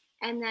bones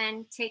and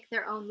then take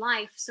their own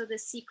life. So the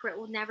secret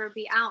will never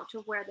be out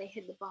of where they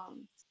hid the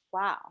bones.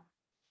 Wow.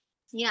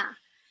 Yeah,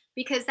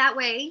 because that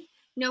way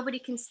nobody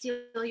can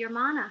steal your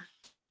mana.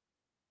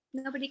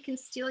 Nobody can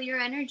steal your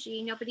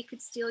energy. Nobody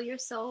could steal your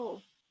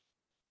soul.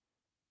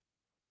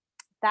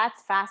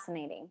 That's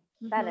fascinating.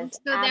 That is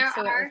so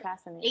absolutely there are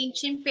fascinating.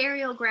 Ancient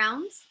burial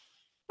grounds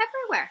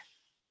everywhere.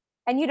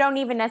 And you don't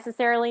even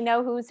necessarily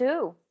know who's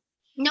who.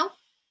 Nope.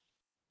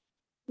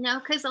 No,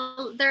 because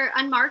they're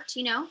unmarked,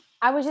 you know.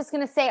 I was just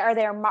going to say, are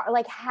there,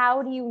 like,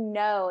 how do you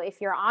know if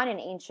you're on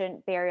an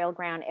ancient burial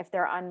ground, if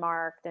they're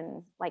unmarked,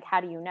 and like, how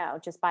do you know?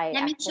 Just by...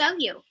 Let me show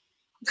you.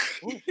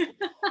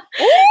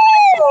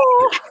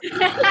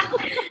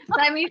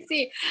 Let me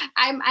see.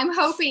 I'm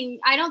hoping,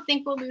 I don't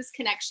think we'll lose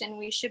connection.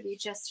 We should be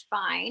just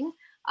fine.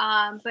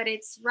 But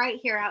it's right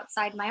here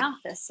outside my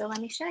office. So let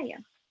me show you.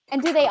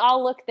 And do they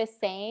all look the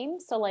same?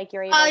 So like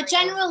you're able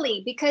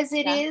generally, because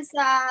it is,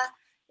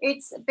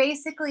 it's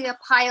basically a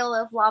pile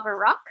of lava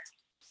rock.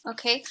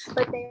 Okay,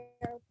 but they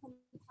are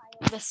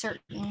compiled a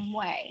certain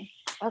way.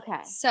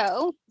 Okay.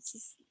 So this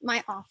is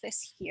my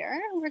office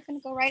here. We're going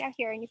to go right out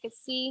here, and you can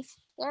see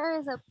there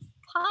is a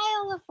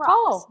pile of rocks.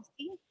 Oh,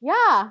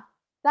 yeah.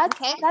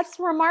 That's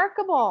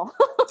remarkable.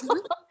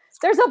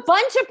 There's a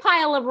bunch of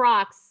pile of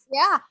rocks.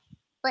 Yeah,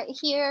 but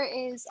here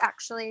is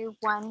actually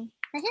one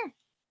right here.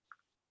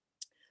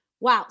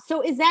 Wow.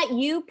 So is that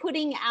you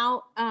putting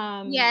out?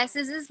 Yes,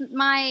 this is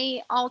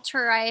my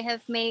altar. I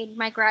have made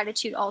my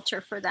gratitude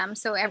altar for them.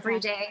 So every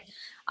day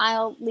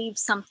I'll leave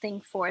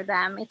something for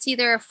them. It's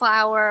either a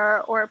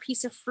flower or a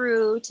piece of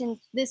fruit. In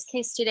this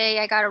case today,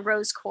 I got a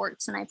rose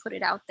quartz and I put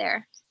it out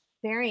there.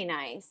 Very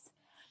nice.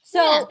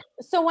 So,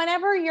 so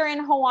whenever you're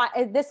in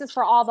Hawaii, this is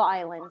for all the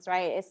islands,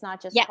 right? It's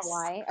not just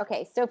Hawaii.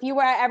 Okay. So if you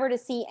were ever to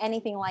see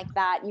anything like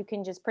that, you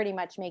can just pretty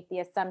much make the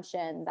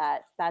assumption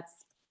that that's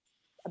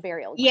a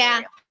burial ground.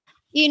 Yeah.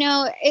 You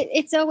know,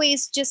 it's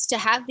always just to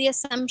have the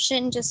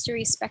assumption, just to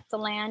respect the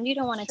land. You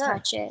don't want to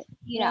touch it.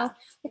 You know,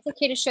 it's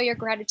okay to show your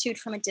gratitude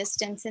from a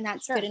distance, and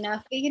that's good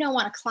enough. But you don't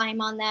want to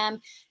climb on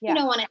them. You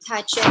don't want to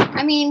touch it.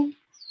 I mean,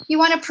 you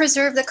want to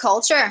preserve the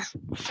culture.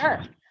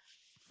 Sure.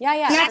 Yeah,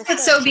 yeah. And that's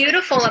what's so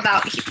beautiful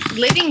about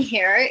living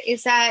here,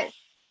 is that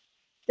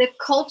the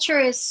culture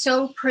is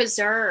so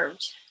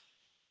preserved.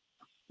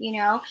 You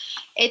know,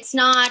 it's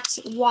not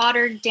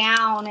watered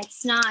down.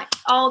 It's not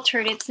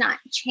altered. It's not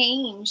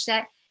changed.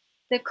 That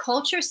the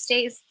culture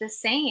stays the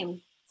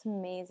same. It's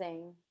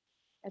amazing.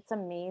 It's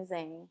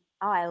amazing.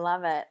 Oh, I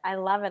love it. I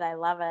love it. I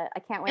love it. I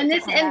can't wait And to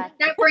this, come and back.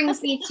 that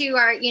brings me to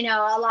our, you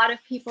know, a lot of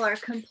people are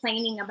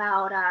complaining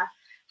about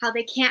how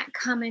they can't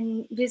come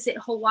and visit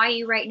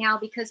Hawaii right now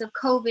because of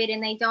COVID,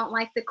 and they don't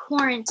like the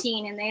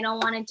quarantine, and they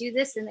don't want to do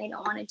this and they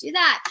don't want to do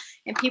that.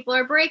 And people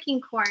are breaking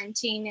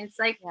quarantine. It's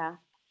like,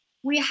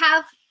 we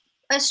have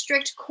a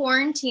strict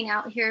quarantine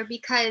out here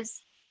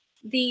because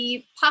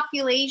the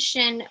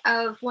population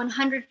of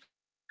 100%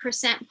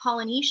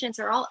 Polynesians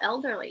are all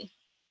elderly.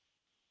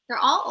 They're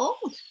all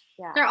old.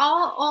 They're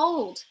all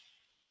old.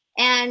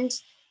 And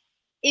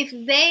if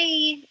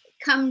they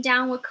come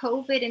down with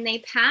COVID and they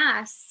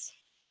pass,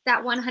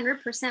 that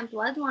 100%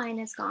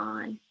 bloodline is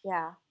gone.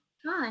 Yeah.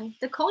 Gone.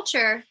 The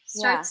culture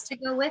starts to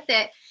go with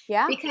it.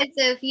 Yeah. Because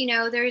of, you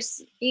know,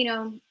 there's, you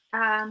know,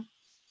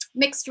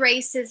 mixed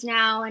races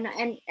now, and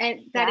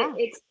that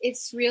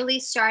it's really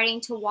starting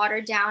to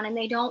water down, and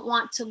they don't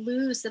want to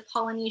lose the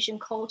Polynesian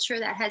culture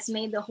that has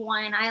made the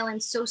Hawaiian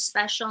Islands so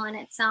special in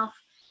itself.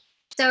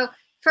 So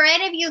for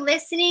any of you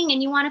listening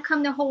and you want to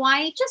come to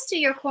Hawaii, just do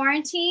your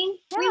quarantine.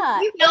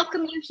 We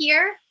welcome you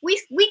here. We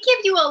give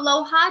you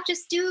aloha.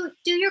 Just do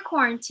your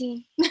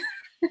quarantine.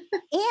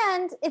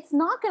 And it's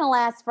not going to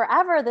last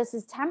forever. This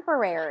is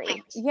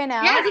temporary, you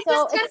know? Yeah,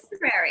 so it's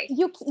temporary.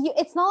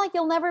 It's not like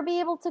you'll never be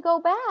able to go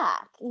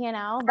back, you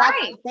know? That's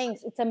the thing.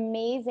 It's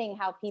amazing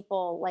how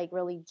people like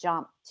really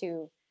jump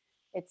to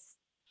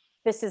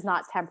this is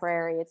not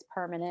temporary, it's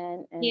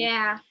permanent. And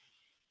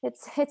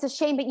it's a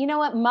shame, but you know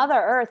what?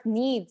 Mother Earth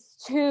needs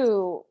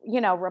to, you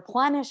know,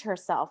 replenish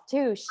herself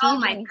too. She's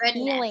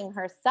healing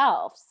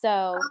herself.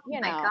 So, you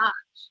know. My gosh.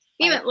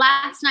 Even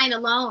last night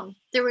alone,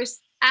 there was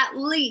at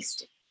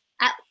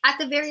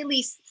the very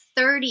least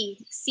 30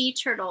 sea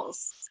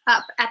turtles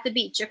up at the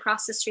beach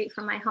across the street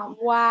from my home.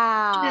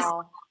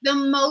 Wow. The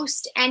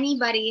most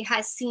anybody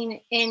has seen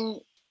in,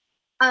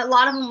 a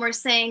lot of them were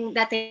saying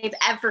that they've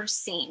ever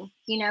seen,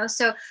 you know,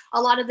 so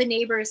a lot of the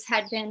neighbors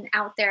had been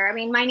out there. I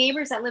mean, my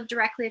neighbors that live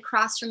directly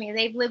across from me,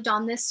 they've lived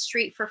on this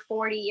street for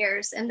 40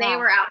 years, and they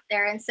were out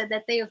there and said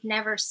that they have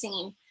never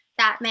seen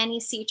that many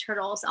sea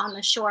turtles on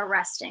the shore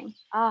resting.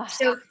 Oh,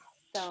 so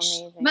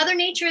amazing. Mother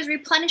Nature is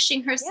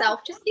replenishing herself.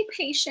 Just be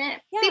patient.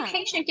 Be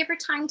patient. Give her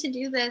time to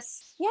do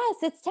this. Yes,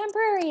 it's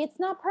temporary. It's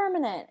not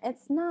permanent.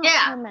 It's not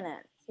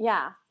permanent.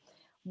 Yeah.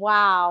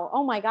 Wow.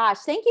 Oh my gosh.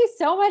 Thank you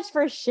so much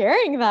for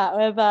sharing that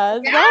with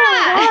us. Yeah.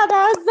 Oh my God,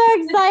 that was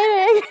so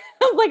exciting.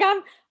 I was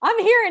like, I'm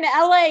here in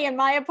LA in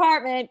my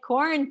apartment,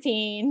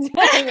 quarantined,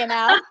 you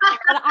know,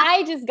 but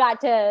I just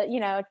got to, you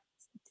know,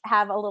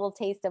 have a little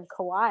taste of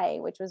Kauai,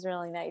 which was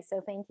really nice.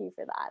 So thank you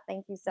for that.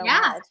 Thank you so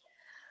much.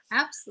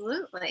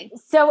 Absolutely.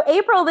 So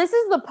Apryl, this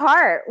is the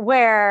part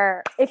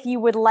where if you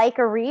would like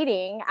a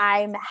reading,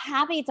 I'm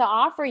happy to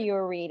offer you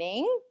a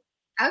reading.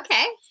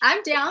 Okay,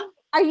 I'm down.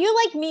 Are you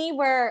like me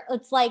where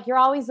it's like you're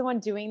always the one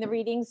doing the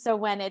reading? So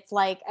when it's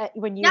like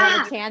when you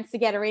have a chance to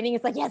get a reading,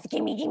 it's like, yes,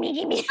 give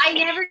me. I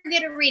never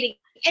get a reading.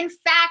 In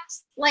fact,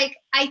 like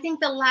I think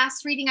the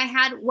last reading I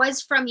had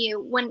was from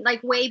you when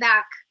like way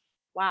back.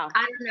 Wow.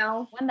 I don't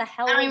know. When the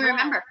hell? I don't even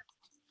remember.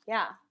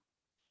 Yeah.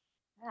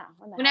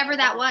 Whenever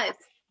that was.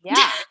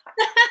 Yeah.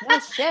 No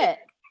shit.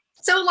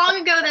 So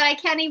long ago that I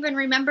can't even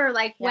remember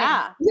like when.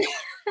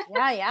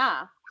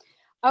 Yeah.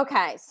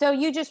 Okay. So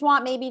you just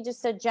want maybe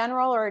just a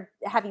general, or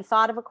have you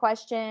thought of a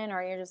question,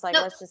 or you're just like,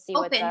 let's just see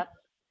what's up?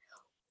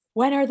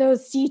 When are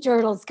those sea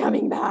turtles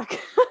coming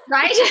back?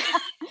 Right.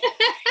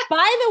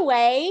 By the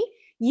way,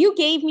 you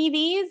gave me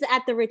these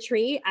at the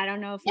retreat. I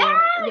don't know if you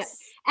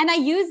and I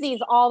use these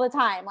all the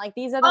time. Like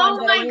these are the ones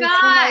that I use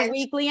for my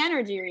weekly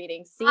energy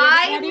readings. See,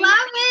 I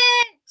love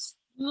it.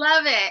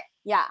 Love it.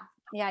 Yeah.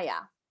 Yeah. Yeah.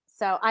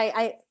 So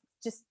I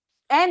just,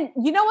 and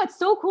you know what's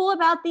so cool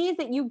about these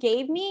that you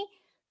gave me?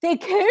 They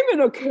came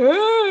in a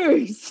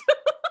case.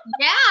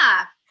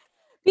 Yeah.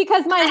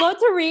 Because my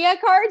Loteria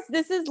cards,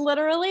 this is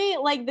literally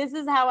like, this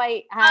is how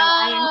I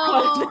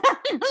encode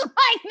them.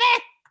 Like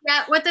this.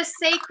 Yeah, with a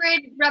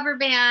sacred rubber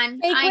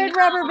band. Sacred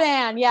rubber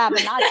band. Yeah,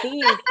 but not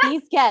these.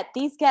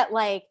 These get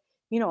like,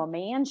 a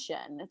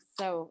mansion. It's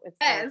so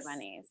Yes.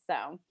 funny.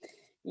 So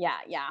yeah.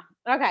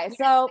 Okay. Yes,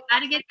 So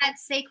gotta get that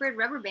sacred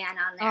rubber band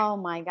on there. oh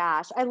my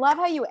gosh. I love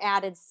how you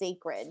added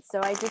sacred.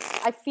 So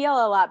I feel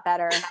a lot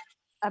better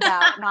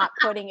about not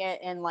putting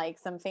it in like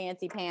some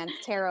fancy pants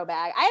tarot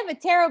bag. I have a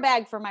tarot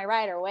bag for my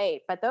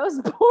Rider-Waite, but those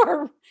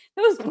poor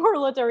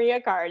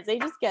Loteria cards, they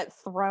just get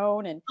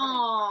thrown and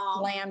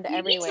slammed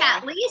everywhere. You need to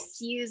at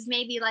least use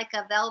maybe like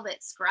a velvet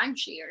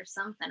scrunchie or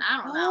something. I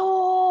don't know.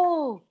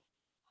 Oh,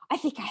 I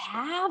think I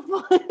have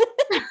one.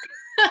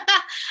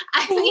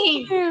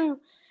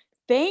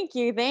 Thank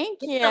you.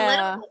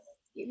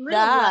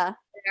 Yeah.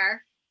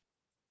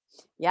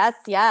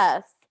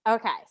 Yes.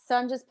 Okay, so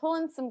I'm just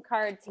pulling some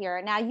cards here.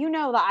 Now,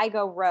 that I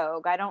go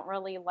rogue. I don't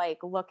really like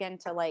look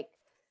into like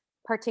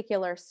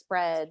particular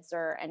spreads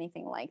or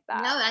anything like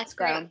that. No, that's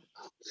great.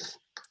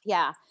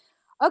 Yeah.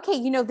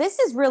 Okay, this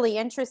is really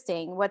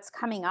interesting what's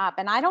coming up.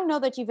 And I don't know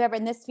that you've ever,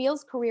 and this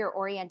feels career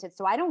oriented.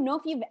 So I don't know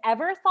if you've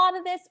ever thought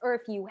of this, or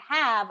if you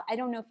have, I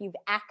don't know if you've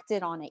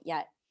acted on it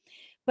yet.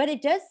 But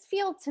it does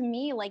feel to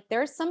me like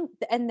there is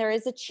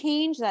a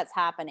change that's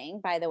happening,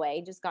 by the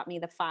way. Just got me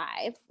the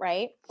 5,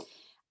 right?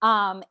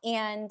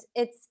 And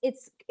it's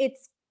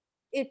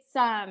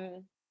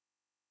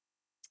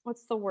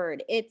what's the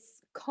word?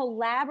 It's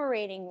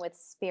collaborating with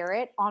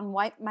spirit on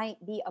what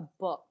might be a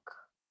book.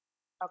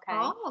 Okay.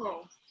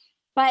 Oh.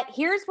 But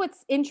here's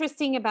what's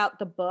interesting about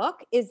the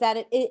book is that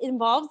it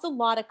involves a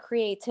lot of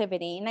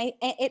creativity. And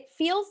it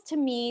feels to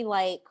me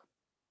like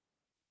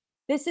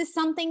this is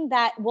something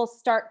that will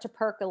start to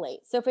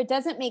percolate. So if it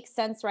doesn't make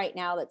sense right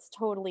now, that's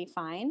totally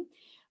fine.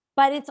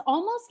 But it's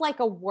almost like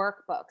a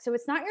workbook. So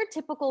it's not your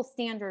typical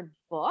standard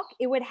book.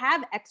 It would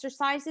have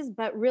exercises,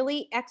 but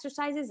really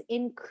exercises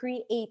in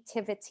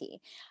creativity.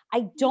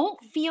 I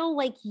don't feel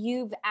like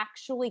you've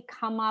actually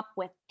come up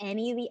with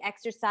any of the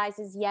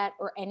exercises yet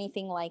or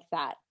anything like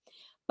that.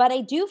 But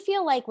I do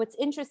feel like what's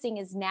interesting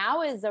is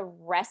now is a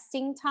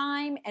resting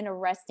time and a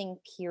resting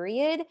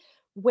period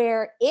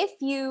where if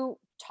you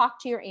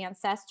talk to your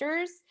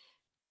ancestors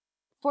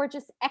for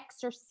just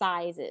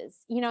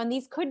exercises, and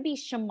these could be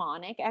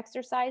shamanic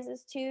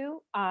exercises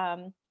too,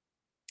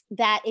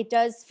 that it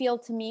does feel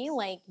to me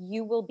like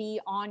you will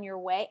be on your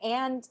way.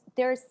 And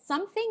there's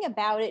something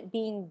about it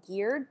being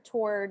geared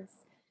towards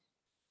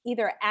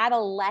either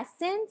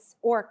adolescence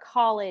or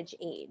college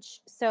age.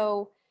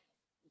 So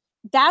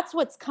that's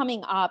what's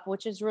coming up,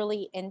 which is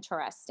really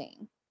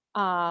interesting.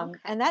 And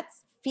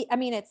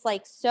it's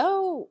like,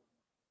 so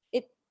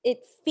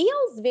it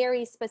feels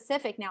very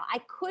specific. Now,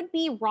 I could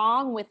be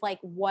wrong with like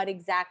what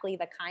exactly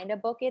the kind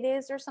of book it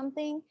is or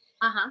something.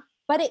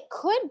 But it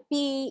could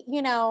be,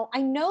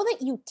 I know that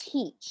you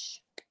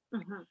teach.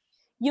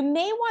 You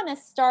may want to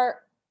start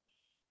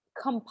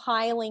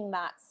compiling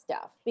that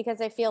stuff, because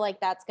I feel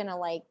like that's going to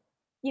like,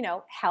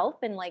 help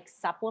and like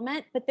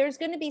supplement. But there's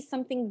going to be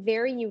something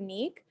very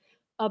unique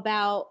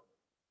about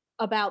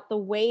the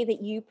way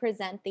that you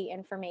present the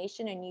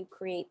information and you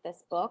create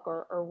this book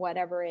or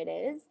whatever it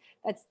is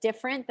that's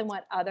different than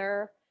what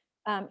other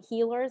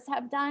healers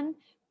have done.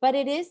 But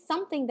it is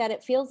something that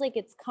it feels like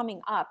it's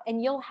coming up,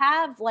 and you'll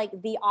have like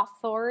the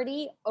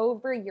authority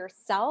over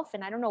yourself.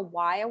 And I don't know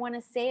why I want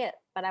to say it,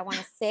 but I want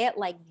to say it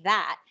like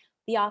that.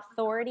 The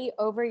authority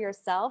over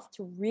yourself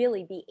to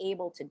really be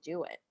able to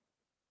do it.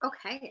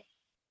 Okay.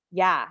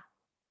 Yeah.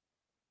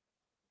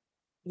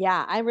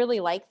 I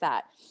really like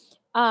that.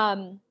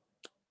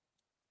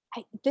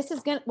 This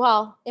is gonna,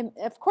 well,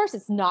 of course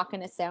it's not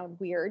gonna sound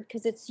weird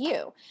because it's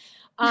you.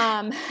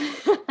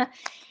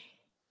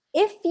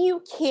 If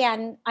you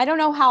can, I don't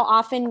know how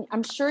often,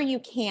 I'm sure you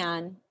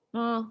can.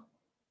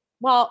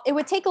 Well, it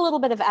would take a little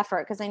bit of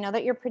effort because I know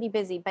that you're pretty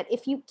busy, but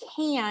if you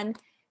can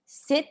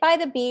sit by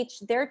the beach,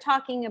 they're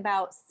talking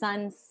about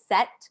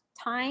sunset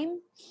time.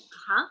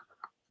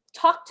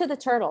 Talk to the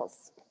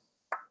turtles.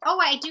 Oh,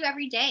 I do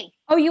every day.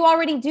 Oh, you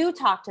already do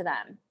talk to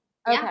them.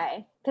 Yeah.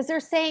 Okay. Because they're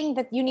saying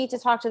that you need to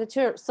talk to the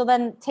turtles. So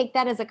then take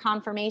that as a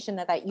confirmation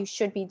that you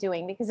should be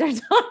doing, because they're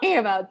talking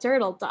about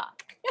turtle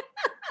talk.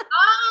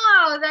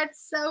 Oh,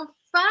 that's so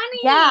funny.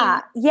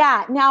 Yeah.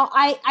 Now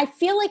I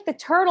feel like the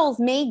turtles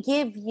may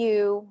give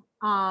you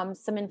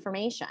some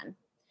information.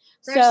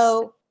 They're so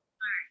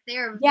smart.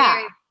 They're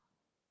very.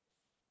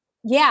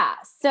 Yeah.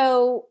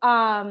 So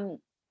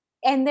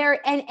and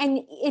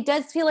it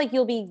does feel like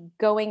you'll be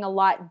going a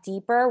lot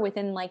deeper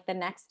within like the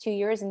next 2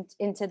 years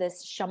into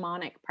this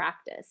shamanic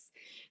practice.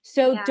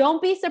 So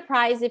don't be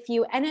surprised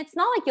and it's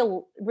not like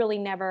you'll really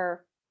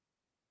never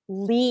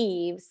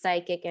leave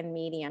psychic and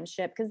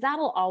mediumship, because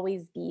that'll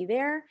always be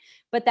there.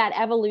 But that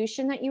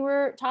evolution that you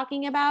were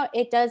talking about,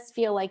 it does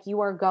feel like you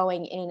are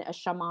going in a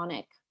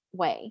shamanic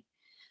way.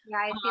 Yeah,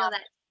 I feel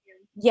that too.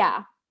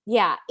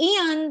 Yeah.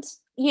 And,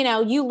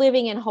 you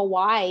living in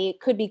Hawaii,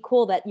 it could be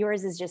cool that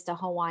yours is just a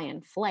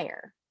Hawaiian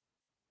flair,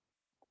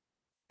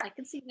 I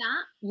can see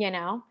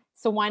that.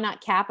 So why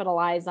not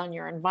capitalize on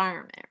your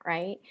environment,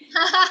 right?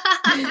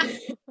 Why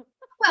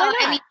Well,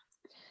 I mean, not?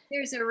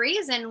 there's a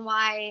reason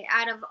why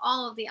out of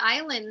all of the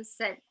islands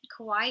that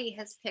Kauai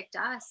has picked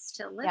us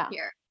to live Yeah.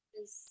 here.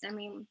 I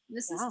mean,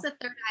 this is Yeah. the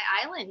Third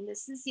Eye Island.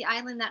 This is the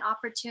island that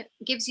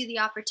gives you the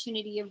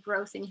opportunity of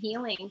growth and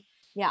healing.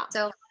 Yeah.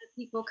 So a lot of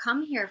people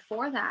come here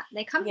for that.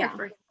 They come here Yeah.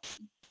 for,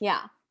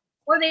 Yeah.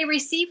 or they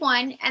receive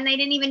one and they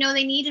didn't even know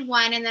they needed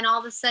one, and then all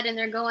of a sudden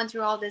they're going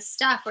through all this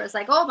stuff where it's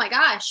like, oh my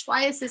gosh,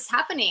 why is this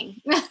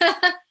happening?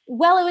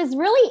 Well, it was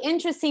really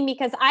interesting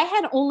because I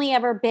had only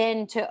ever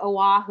been to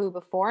Oahu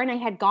before, and I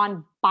had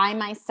gone by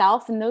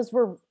myself, and those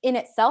were in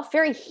itself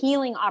very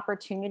healing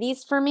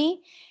opportunities for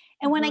me.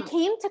 And when I Mhm.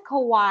 came to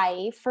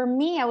Kauai, for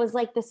me, I was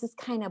like, this is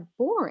kind of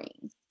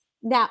boring.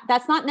 Now,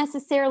 that's not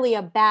necessarily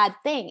a bad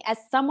thing. As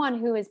someone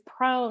who is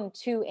prone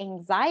to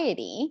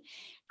anxiety,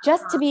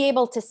 just to Uh-huh. be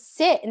able to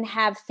sit and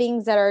have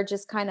things that are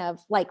just kind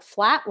of like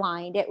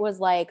flatlined, it was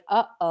like,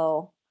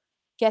 uh-oh,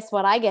 guess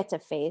what I get to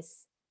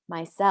face?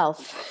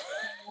 Myself.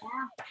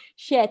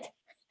 Shit.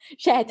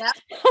 Yeah.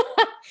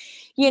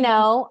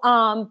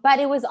 But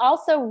it was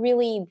also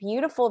really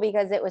beautiful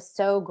because it was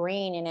so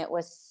green, and it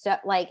was so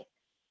like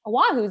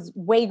Oahu's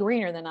way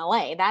greener than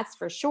LA, that's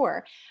for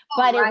sure. Oh,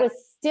 But it right. was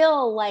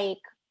still like,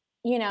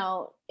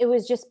 it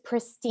was just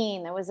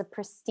pristine. There was a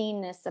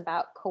pristineness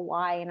about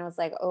Kauai. And I was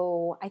like,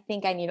 oh, I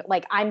think I need,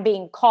 like, I'm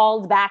being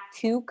called back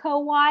to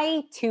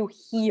Kauai to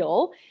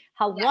heal. Yeah.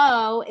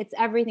 Hello, it's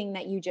everything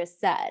that you just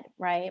said,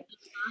 right?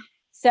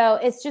 So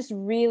it's just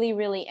really,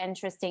 really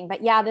interesting.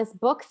 But yeah, this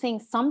book thing,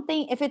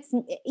 something, if it's,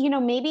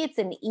 maybe it's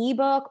an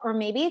ebook, or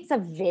maybe it's a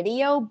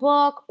video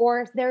book,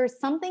 or there's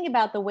something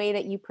about the way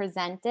that you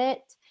present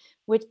it,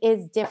 which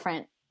is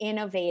different,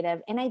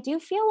 innovative. And I do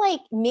feel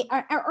like,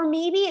 or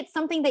maybe it's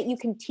something that you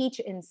can teach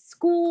in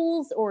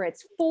schools, or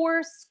it's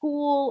for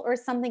school or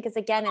something. Cause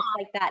again, it's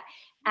like that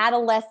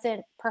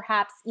adolescent,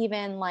 perhaps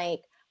even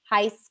like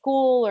high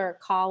school or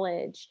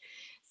college.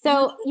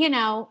 So,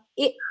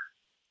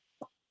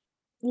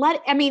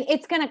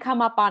 it's going to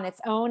come up on its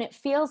own. It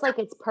feels like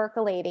it's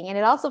percolating, and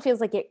it also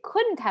feels like it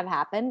couldn't have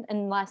happened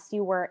unless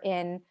you were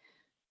in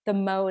the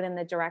mode and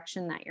the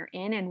direction that you're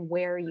in and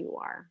where you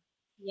are.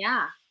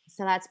 Yeah.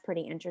 So that's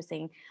pretty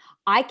interesting.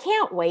 I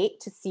can't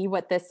wait to see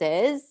what this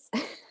is.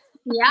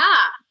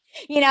 Yeah.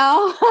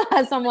 So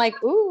I'm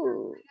like,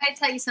 ooh. I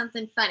tell you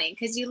something funny,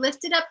 because you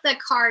lifted up the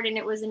card and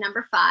it was a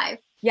number 5.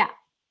 Yeah.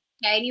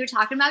 Okay. And you were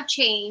talking about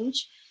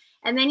change.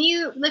 And then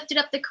you lifted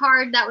up the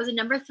card that was a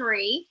number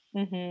 3.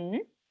 Mm-hmm.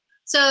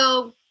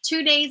 So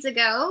 2 days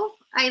ago,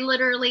 I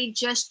literally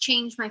just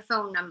changed my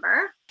phone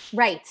number.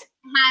 Right. It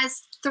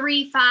has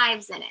 3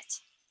 5s in it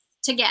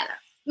together.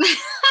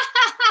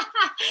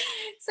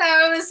 So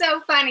it was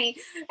so funny.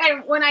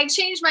 And when I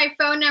changed my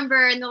phone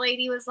number, and the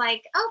lady was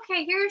like,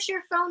 okay, here's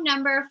your phone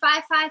number,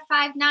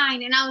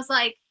 5559. And I was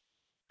like,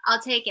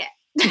 I'll take it.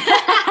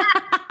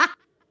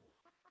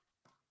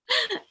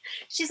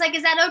 She's like,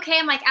 is that okay?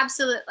 I'm like,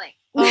 absolutely.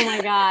 Oh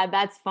my God,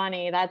 that's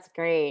funny. That's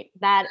great.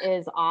 That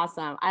is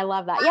awesome. I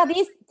love that. Yeah,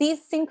 these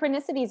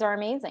synchronicities are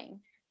amazing.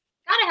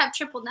 Gotta have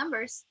triple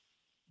numbers.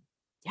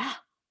 Yeah.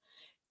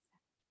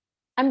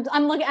 I'm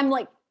looking, I'm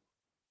like,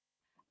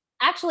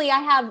 actually, I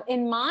have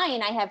in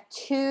mine, I have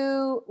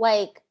two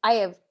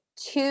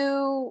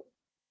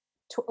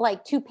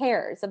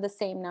pairs of the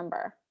same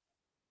number.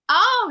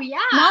 Oh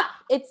yeah.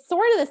 It's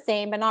sort of the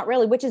same, but not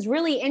really, which is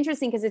really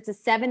interesting because it's a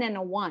 7 and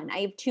a 1. I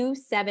have 2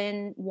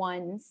 7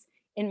 1s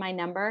in my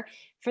number.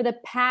 For the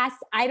past,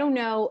 I don't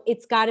know,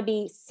 it's got to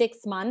be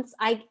 6 months.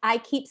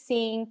 I keep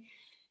seeing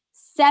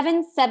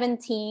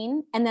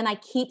 717, and then I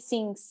keep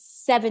seeing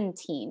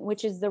 17,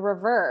 which is the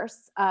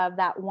reverse of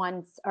that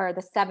one, or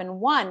the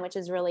 7-1, which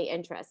is really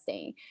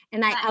interesting.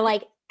 And I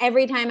like,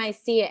 every time I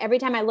see it, every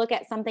time I look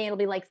at something, it'll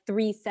be like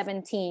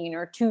 317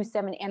 or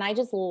 27, and I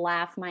just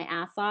laugh my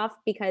ass off,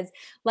 because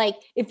like,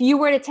 if you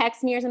were to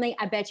text me or something,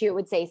 I bet you it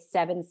would say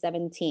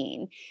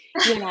 717.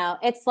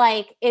 It's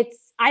like,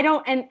 I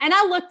don't, and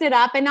I looked it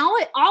up, and all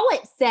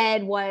it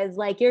said was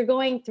like, you're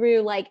going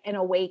through like an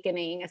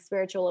awakening, a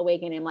spiritual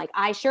awakening. I'm like,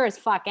 I sure as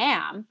fuck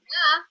am.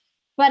 Yeah.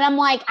 But I'm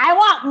like, I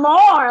want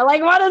more.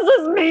 Like, what does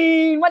this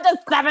mean? What does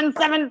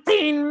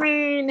 717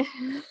 mean?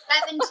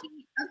 17.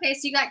 Okay, so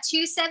you got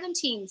 2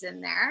 17s in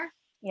there.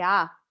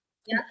 Yeah.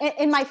 Yeah.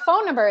 In my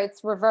phone number,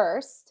 it's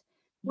reversed.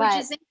 Which but,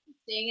 is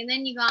interesting. And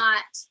then you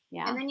got,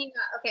 yeah. And then you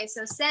got, okay,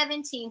 so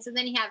 17. So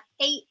then you have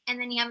 8, and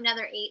then you have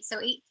another 8.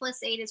 So 8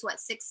 plus 8 is what,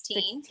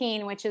 16?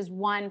 16, which is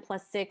 1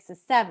 plus 6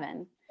 is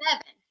 7.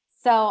 7.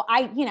 So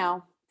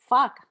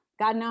fuck,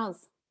 God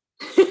knows.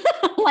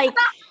 Like,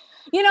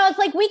 it's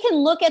like, we can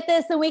look at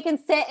this and we can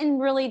sit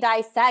and really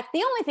dissect.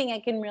 The only thing I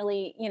can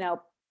really,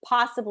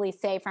 possibly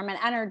say from an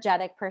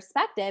energetic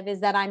perspective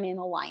is that I'm in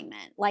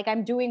alignment. Like,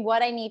 I'm doing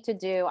what I need to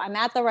do. I'm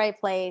at the right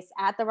place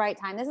at the right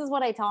time. This is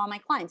what I tell all my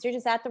clients. You're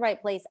just at the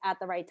right place at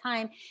the right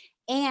time.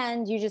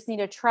 And you just need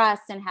to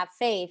trust and have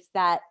faith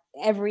that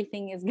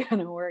everything is going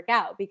to work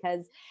out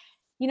because,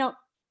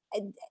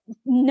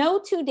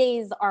 no 2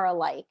 days are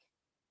alike,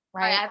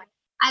 right?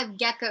 I have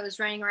geckos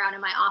running around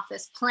in my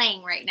office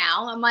playing right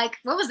now. I'm like,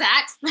 what was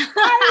that? I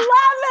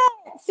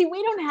love it. See,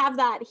 we don't have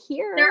that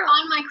here. They're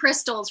on my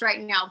crystals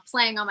right now,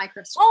 playing on my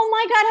crystals. Oh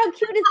my God, how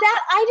cute is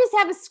that? I just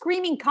have a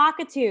screaming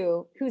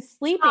cockatoo who's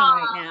sleeping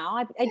right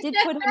now. I did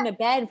put him to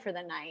bed for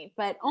the night,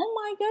 but oh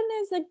my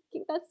goodness,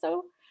 that's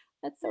so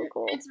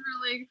cool. It's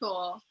really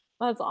cool.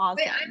 That's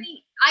awesome. But, I mean,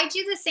 I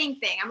do the same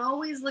thing. I'm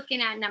always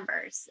looking at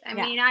numbers. I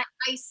mean, I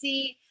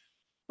see,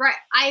 right.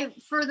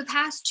 For the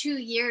past 2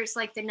 years,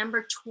 like the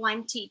number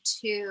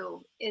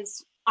 22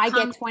 is. I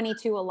get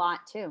 22 a lot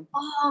too.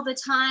 All the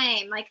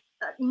time, like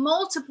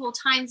multiple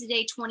times a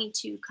day,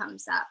 22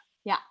 comes up.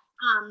 Yeah.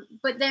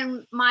 But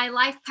then my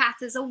life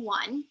path is a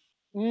 1.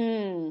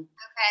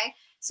 Okay.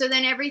 So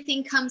then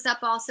everything comes up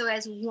also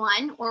as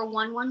 1 or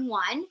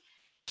 111.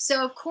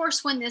 So of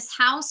course, when this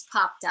house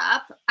popped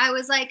up, I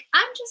was like,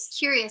 I'm just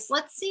curious.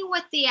 Let's see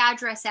what the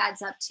address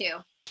adds up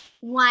to.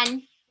 1.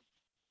 And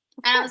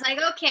I was like,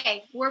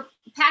 okay, we're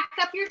pack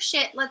up your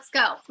shit. Let's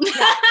go.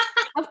 Yeah.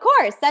 Of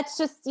course. That's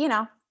just,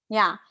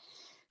 yeah.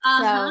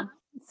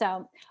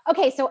 So,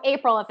 okay. So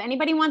Apryl, if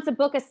anybody wants to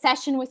book a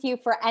session with you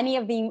for any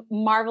of the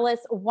marvelous,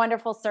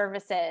 wonderful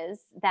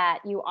services that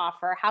you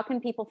offer, how can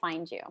people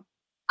find you?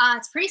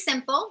 It's pretty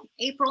simple.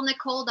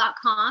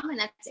 AprylNicole.com, and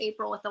that's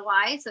Apryl with a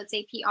Y. So it's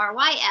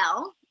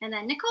APRYL and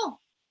then Nicole.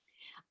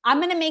 I'm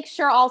going to make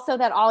sure also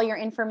that all your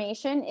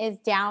information is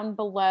down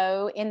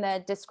below in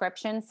the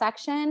description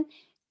section.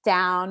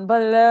 Down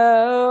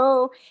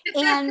below.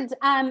 And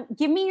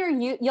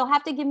you'll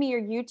have to give me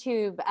your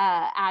YouTube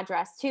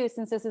address too,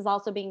 since this is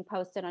also being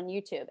posted on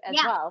YouTube as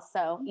well.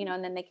 So,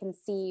 and then they can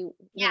see.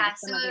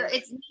 So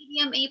it's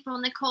Medium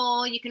Apryl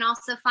Nicole. You can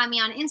also find me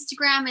on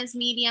Instagram as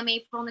Medium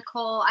Apryl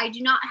Nicole. I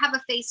do not have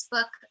a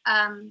Facebook,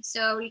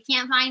 so you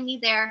can't find me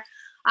there.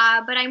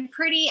 But I'm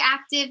pretty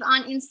active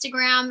on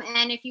Instagram.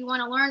 And if you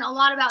want to learn a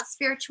lot about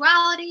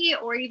spirituality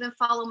or even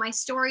follow my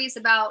stories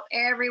about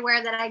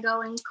everywhere that I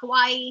go in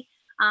Kauai,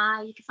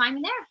 you can find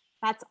me there.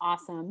 That's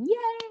awesome.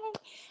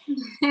 Yay.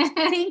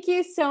 Thank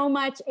you so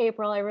much,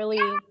 Apryl. I really,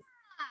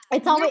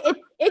 it's always, this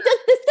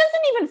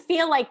doesn't even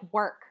feel like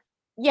work.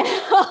 This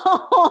doesn't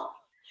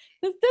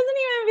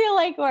even feel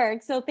like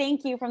work. So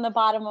thank you from the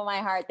bottom of my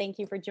heart. Thank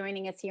you for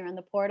joining us here on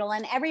the portal,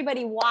 and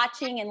everybody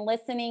watching and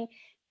listening.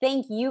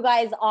 Thank you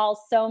guys all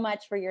so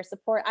much for your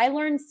support. I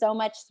learned so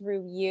much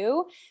through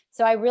you.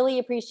 So I really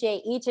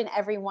appreciate each and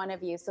every one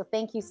of you. So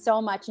thank you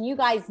so much. And you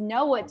guys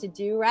know what to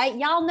do, right?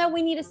 Y'all know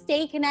we need to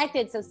stay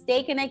connected. So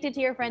stay connected to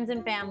your friends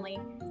and family.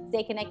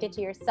 Stay connected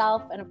to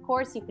yourself. And of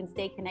course, you can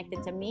stay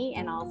connected to me,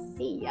 and I'll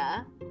see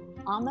ya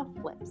on the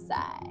flip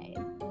side.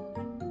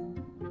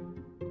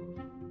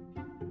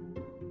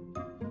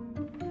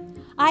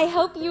 I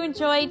hope you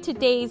enjoyed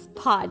today's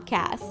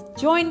podcast.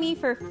 Join me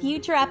for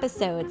future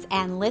episodes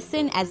and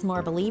listen as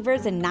more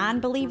believers and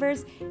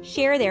non-believers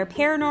share their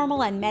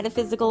paranormal and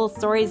metaphysical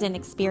stories and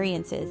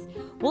experiences.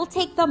 We'll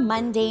take the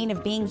mundane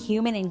of being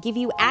human and give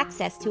you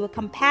access to a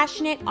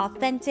compassionate,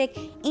 authentic,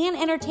 and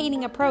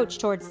entertaining approach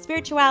towards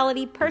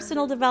spirituality,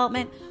 personal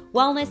development,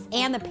 wellness,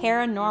 and the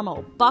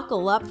paranormal.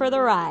 Buckle up for the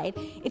ride.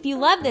 If you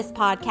love this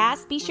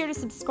podcast, be sure to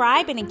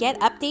subscribe and get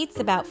updates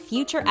about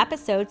future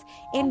episodes,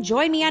 and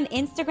join me on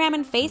Instagram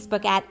and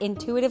Facebook at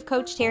Intuitive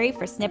Coach Terry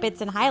for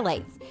snippets and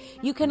highlights.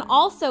 You can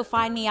also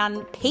find me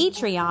on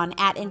Patreon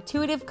at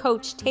Intuitive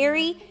Coach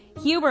Terry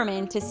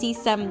Huberman to see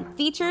some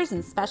features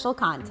and special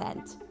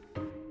content.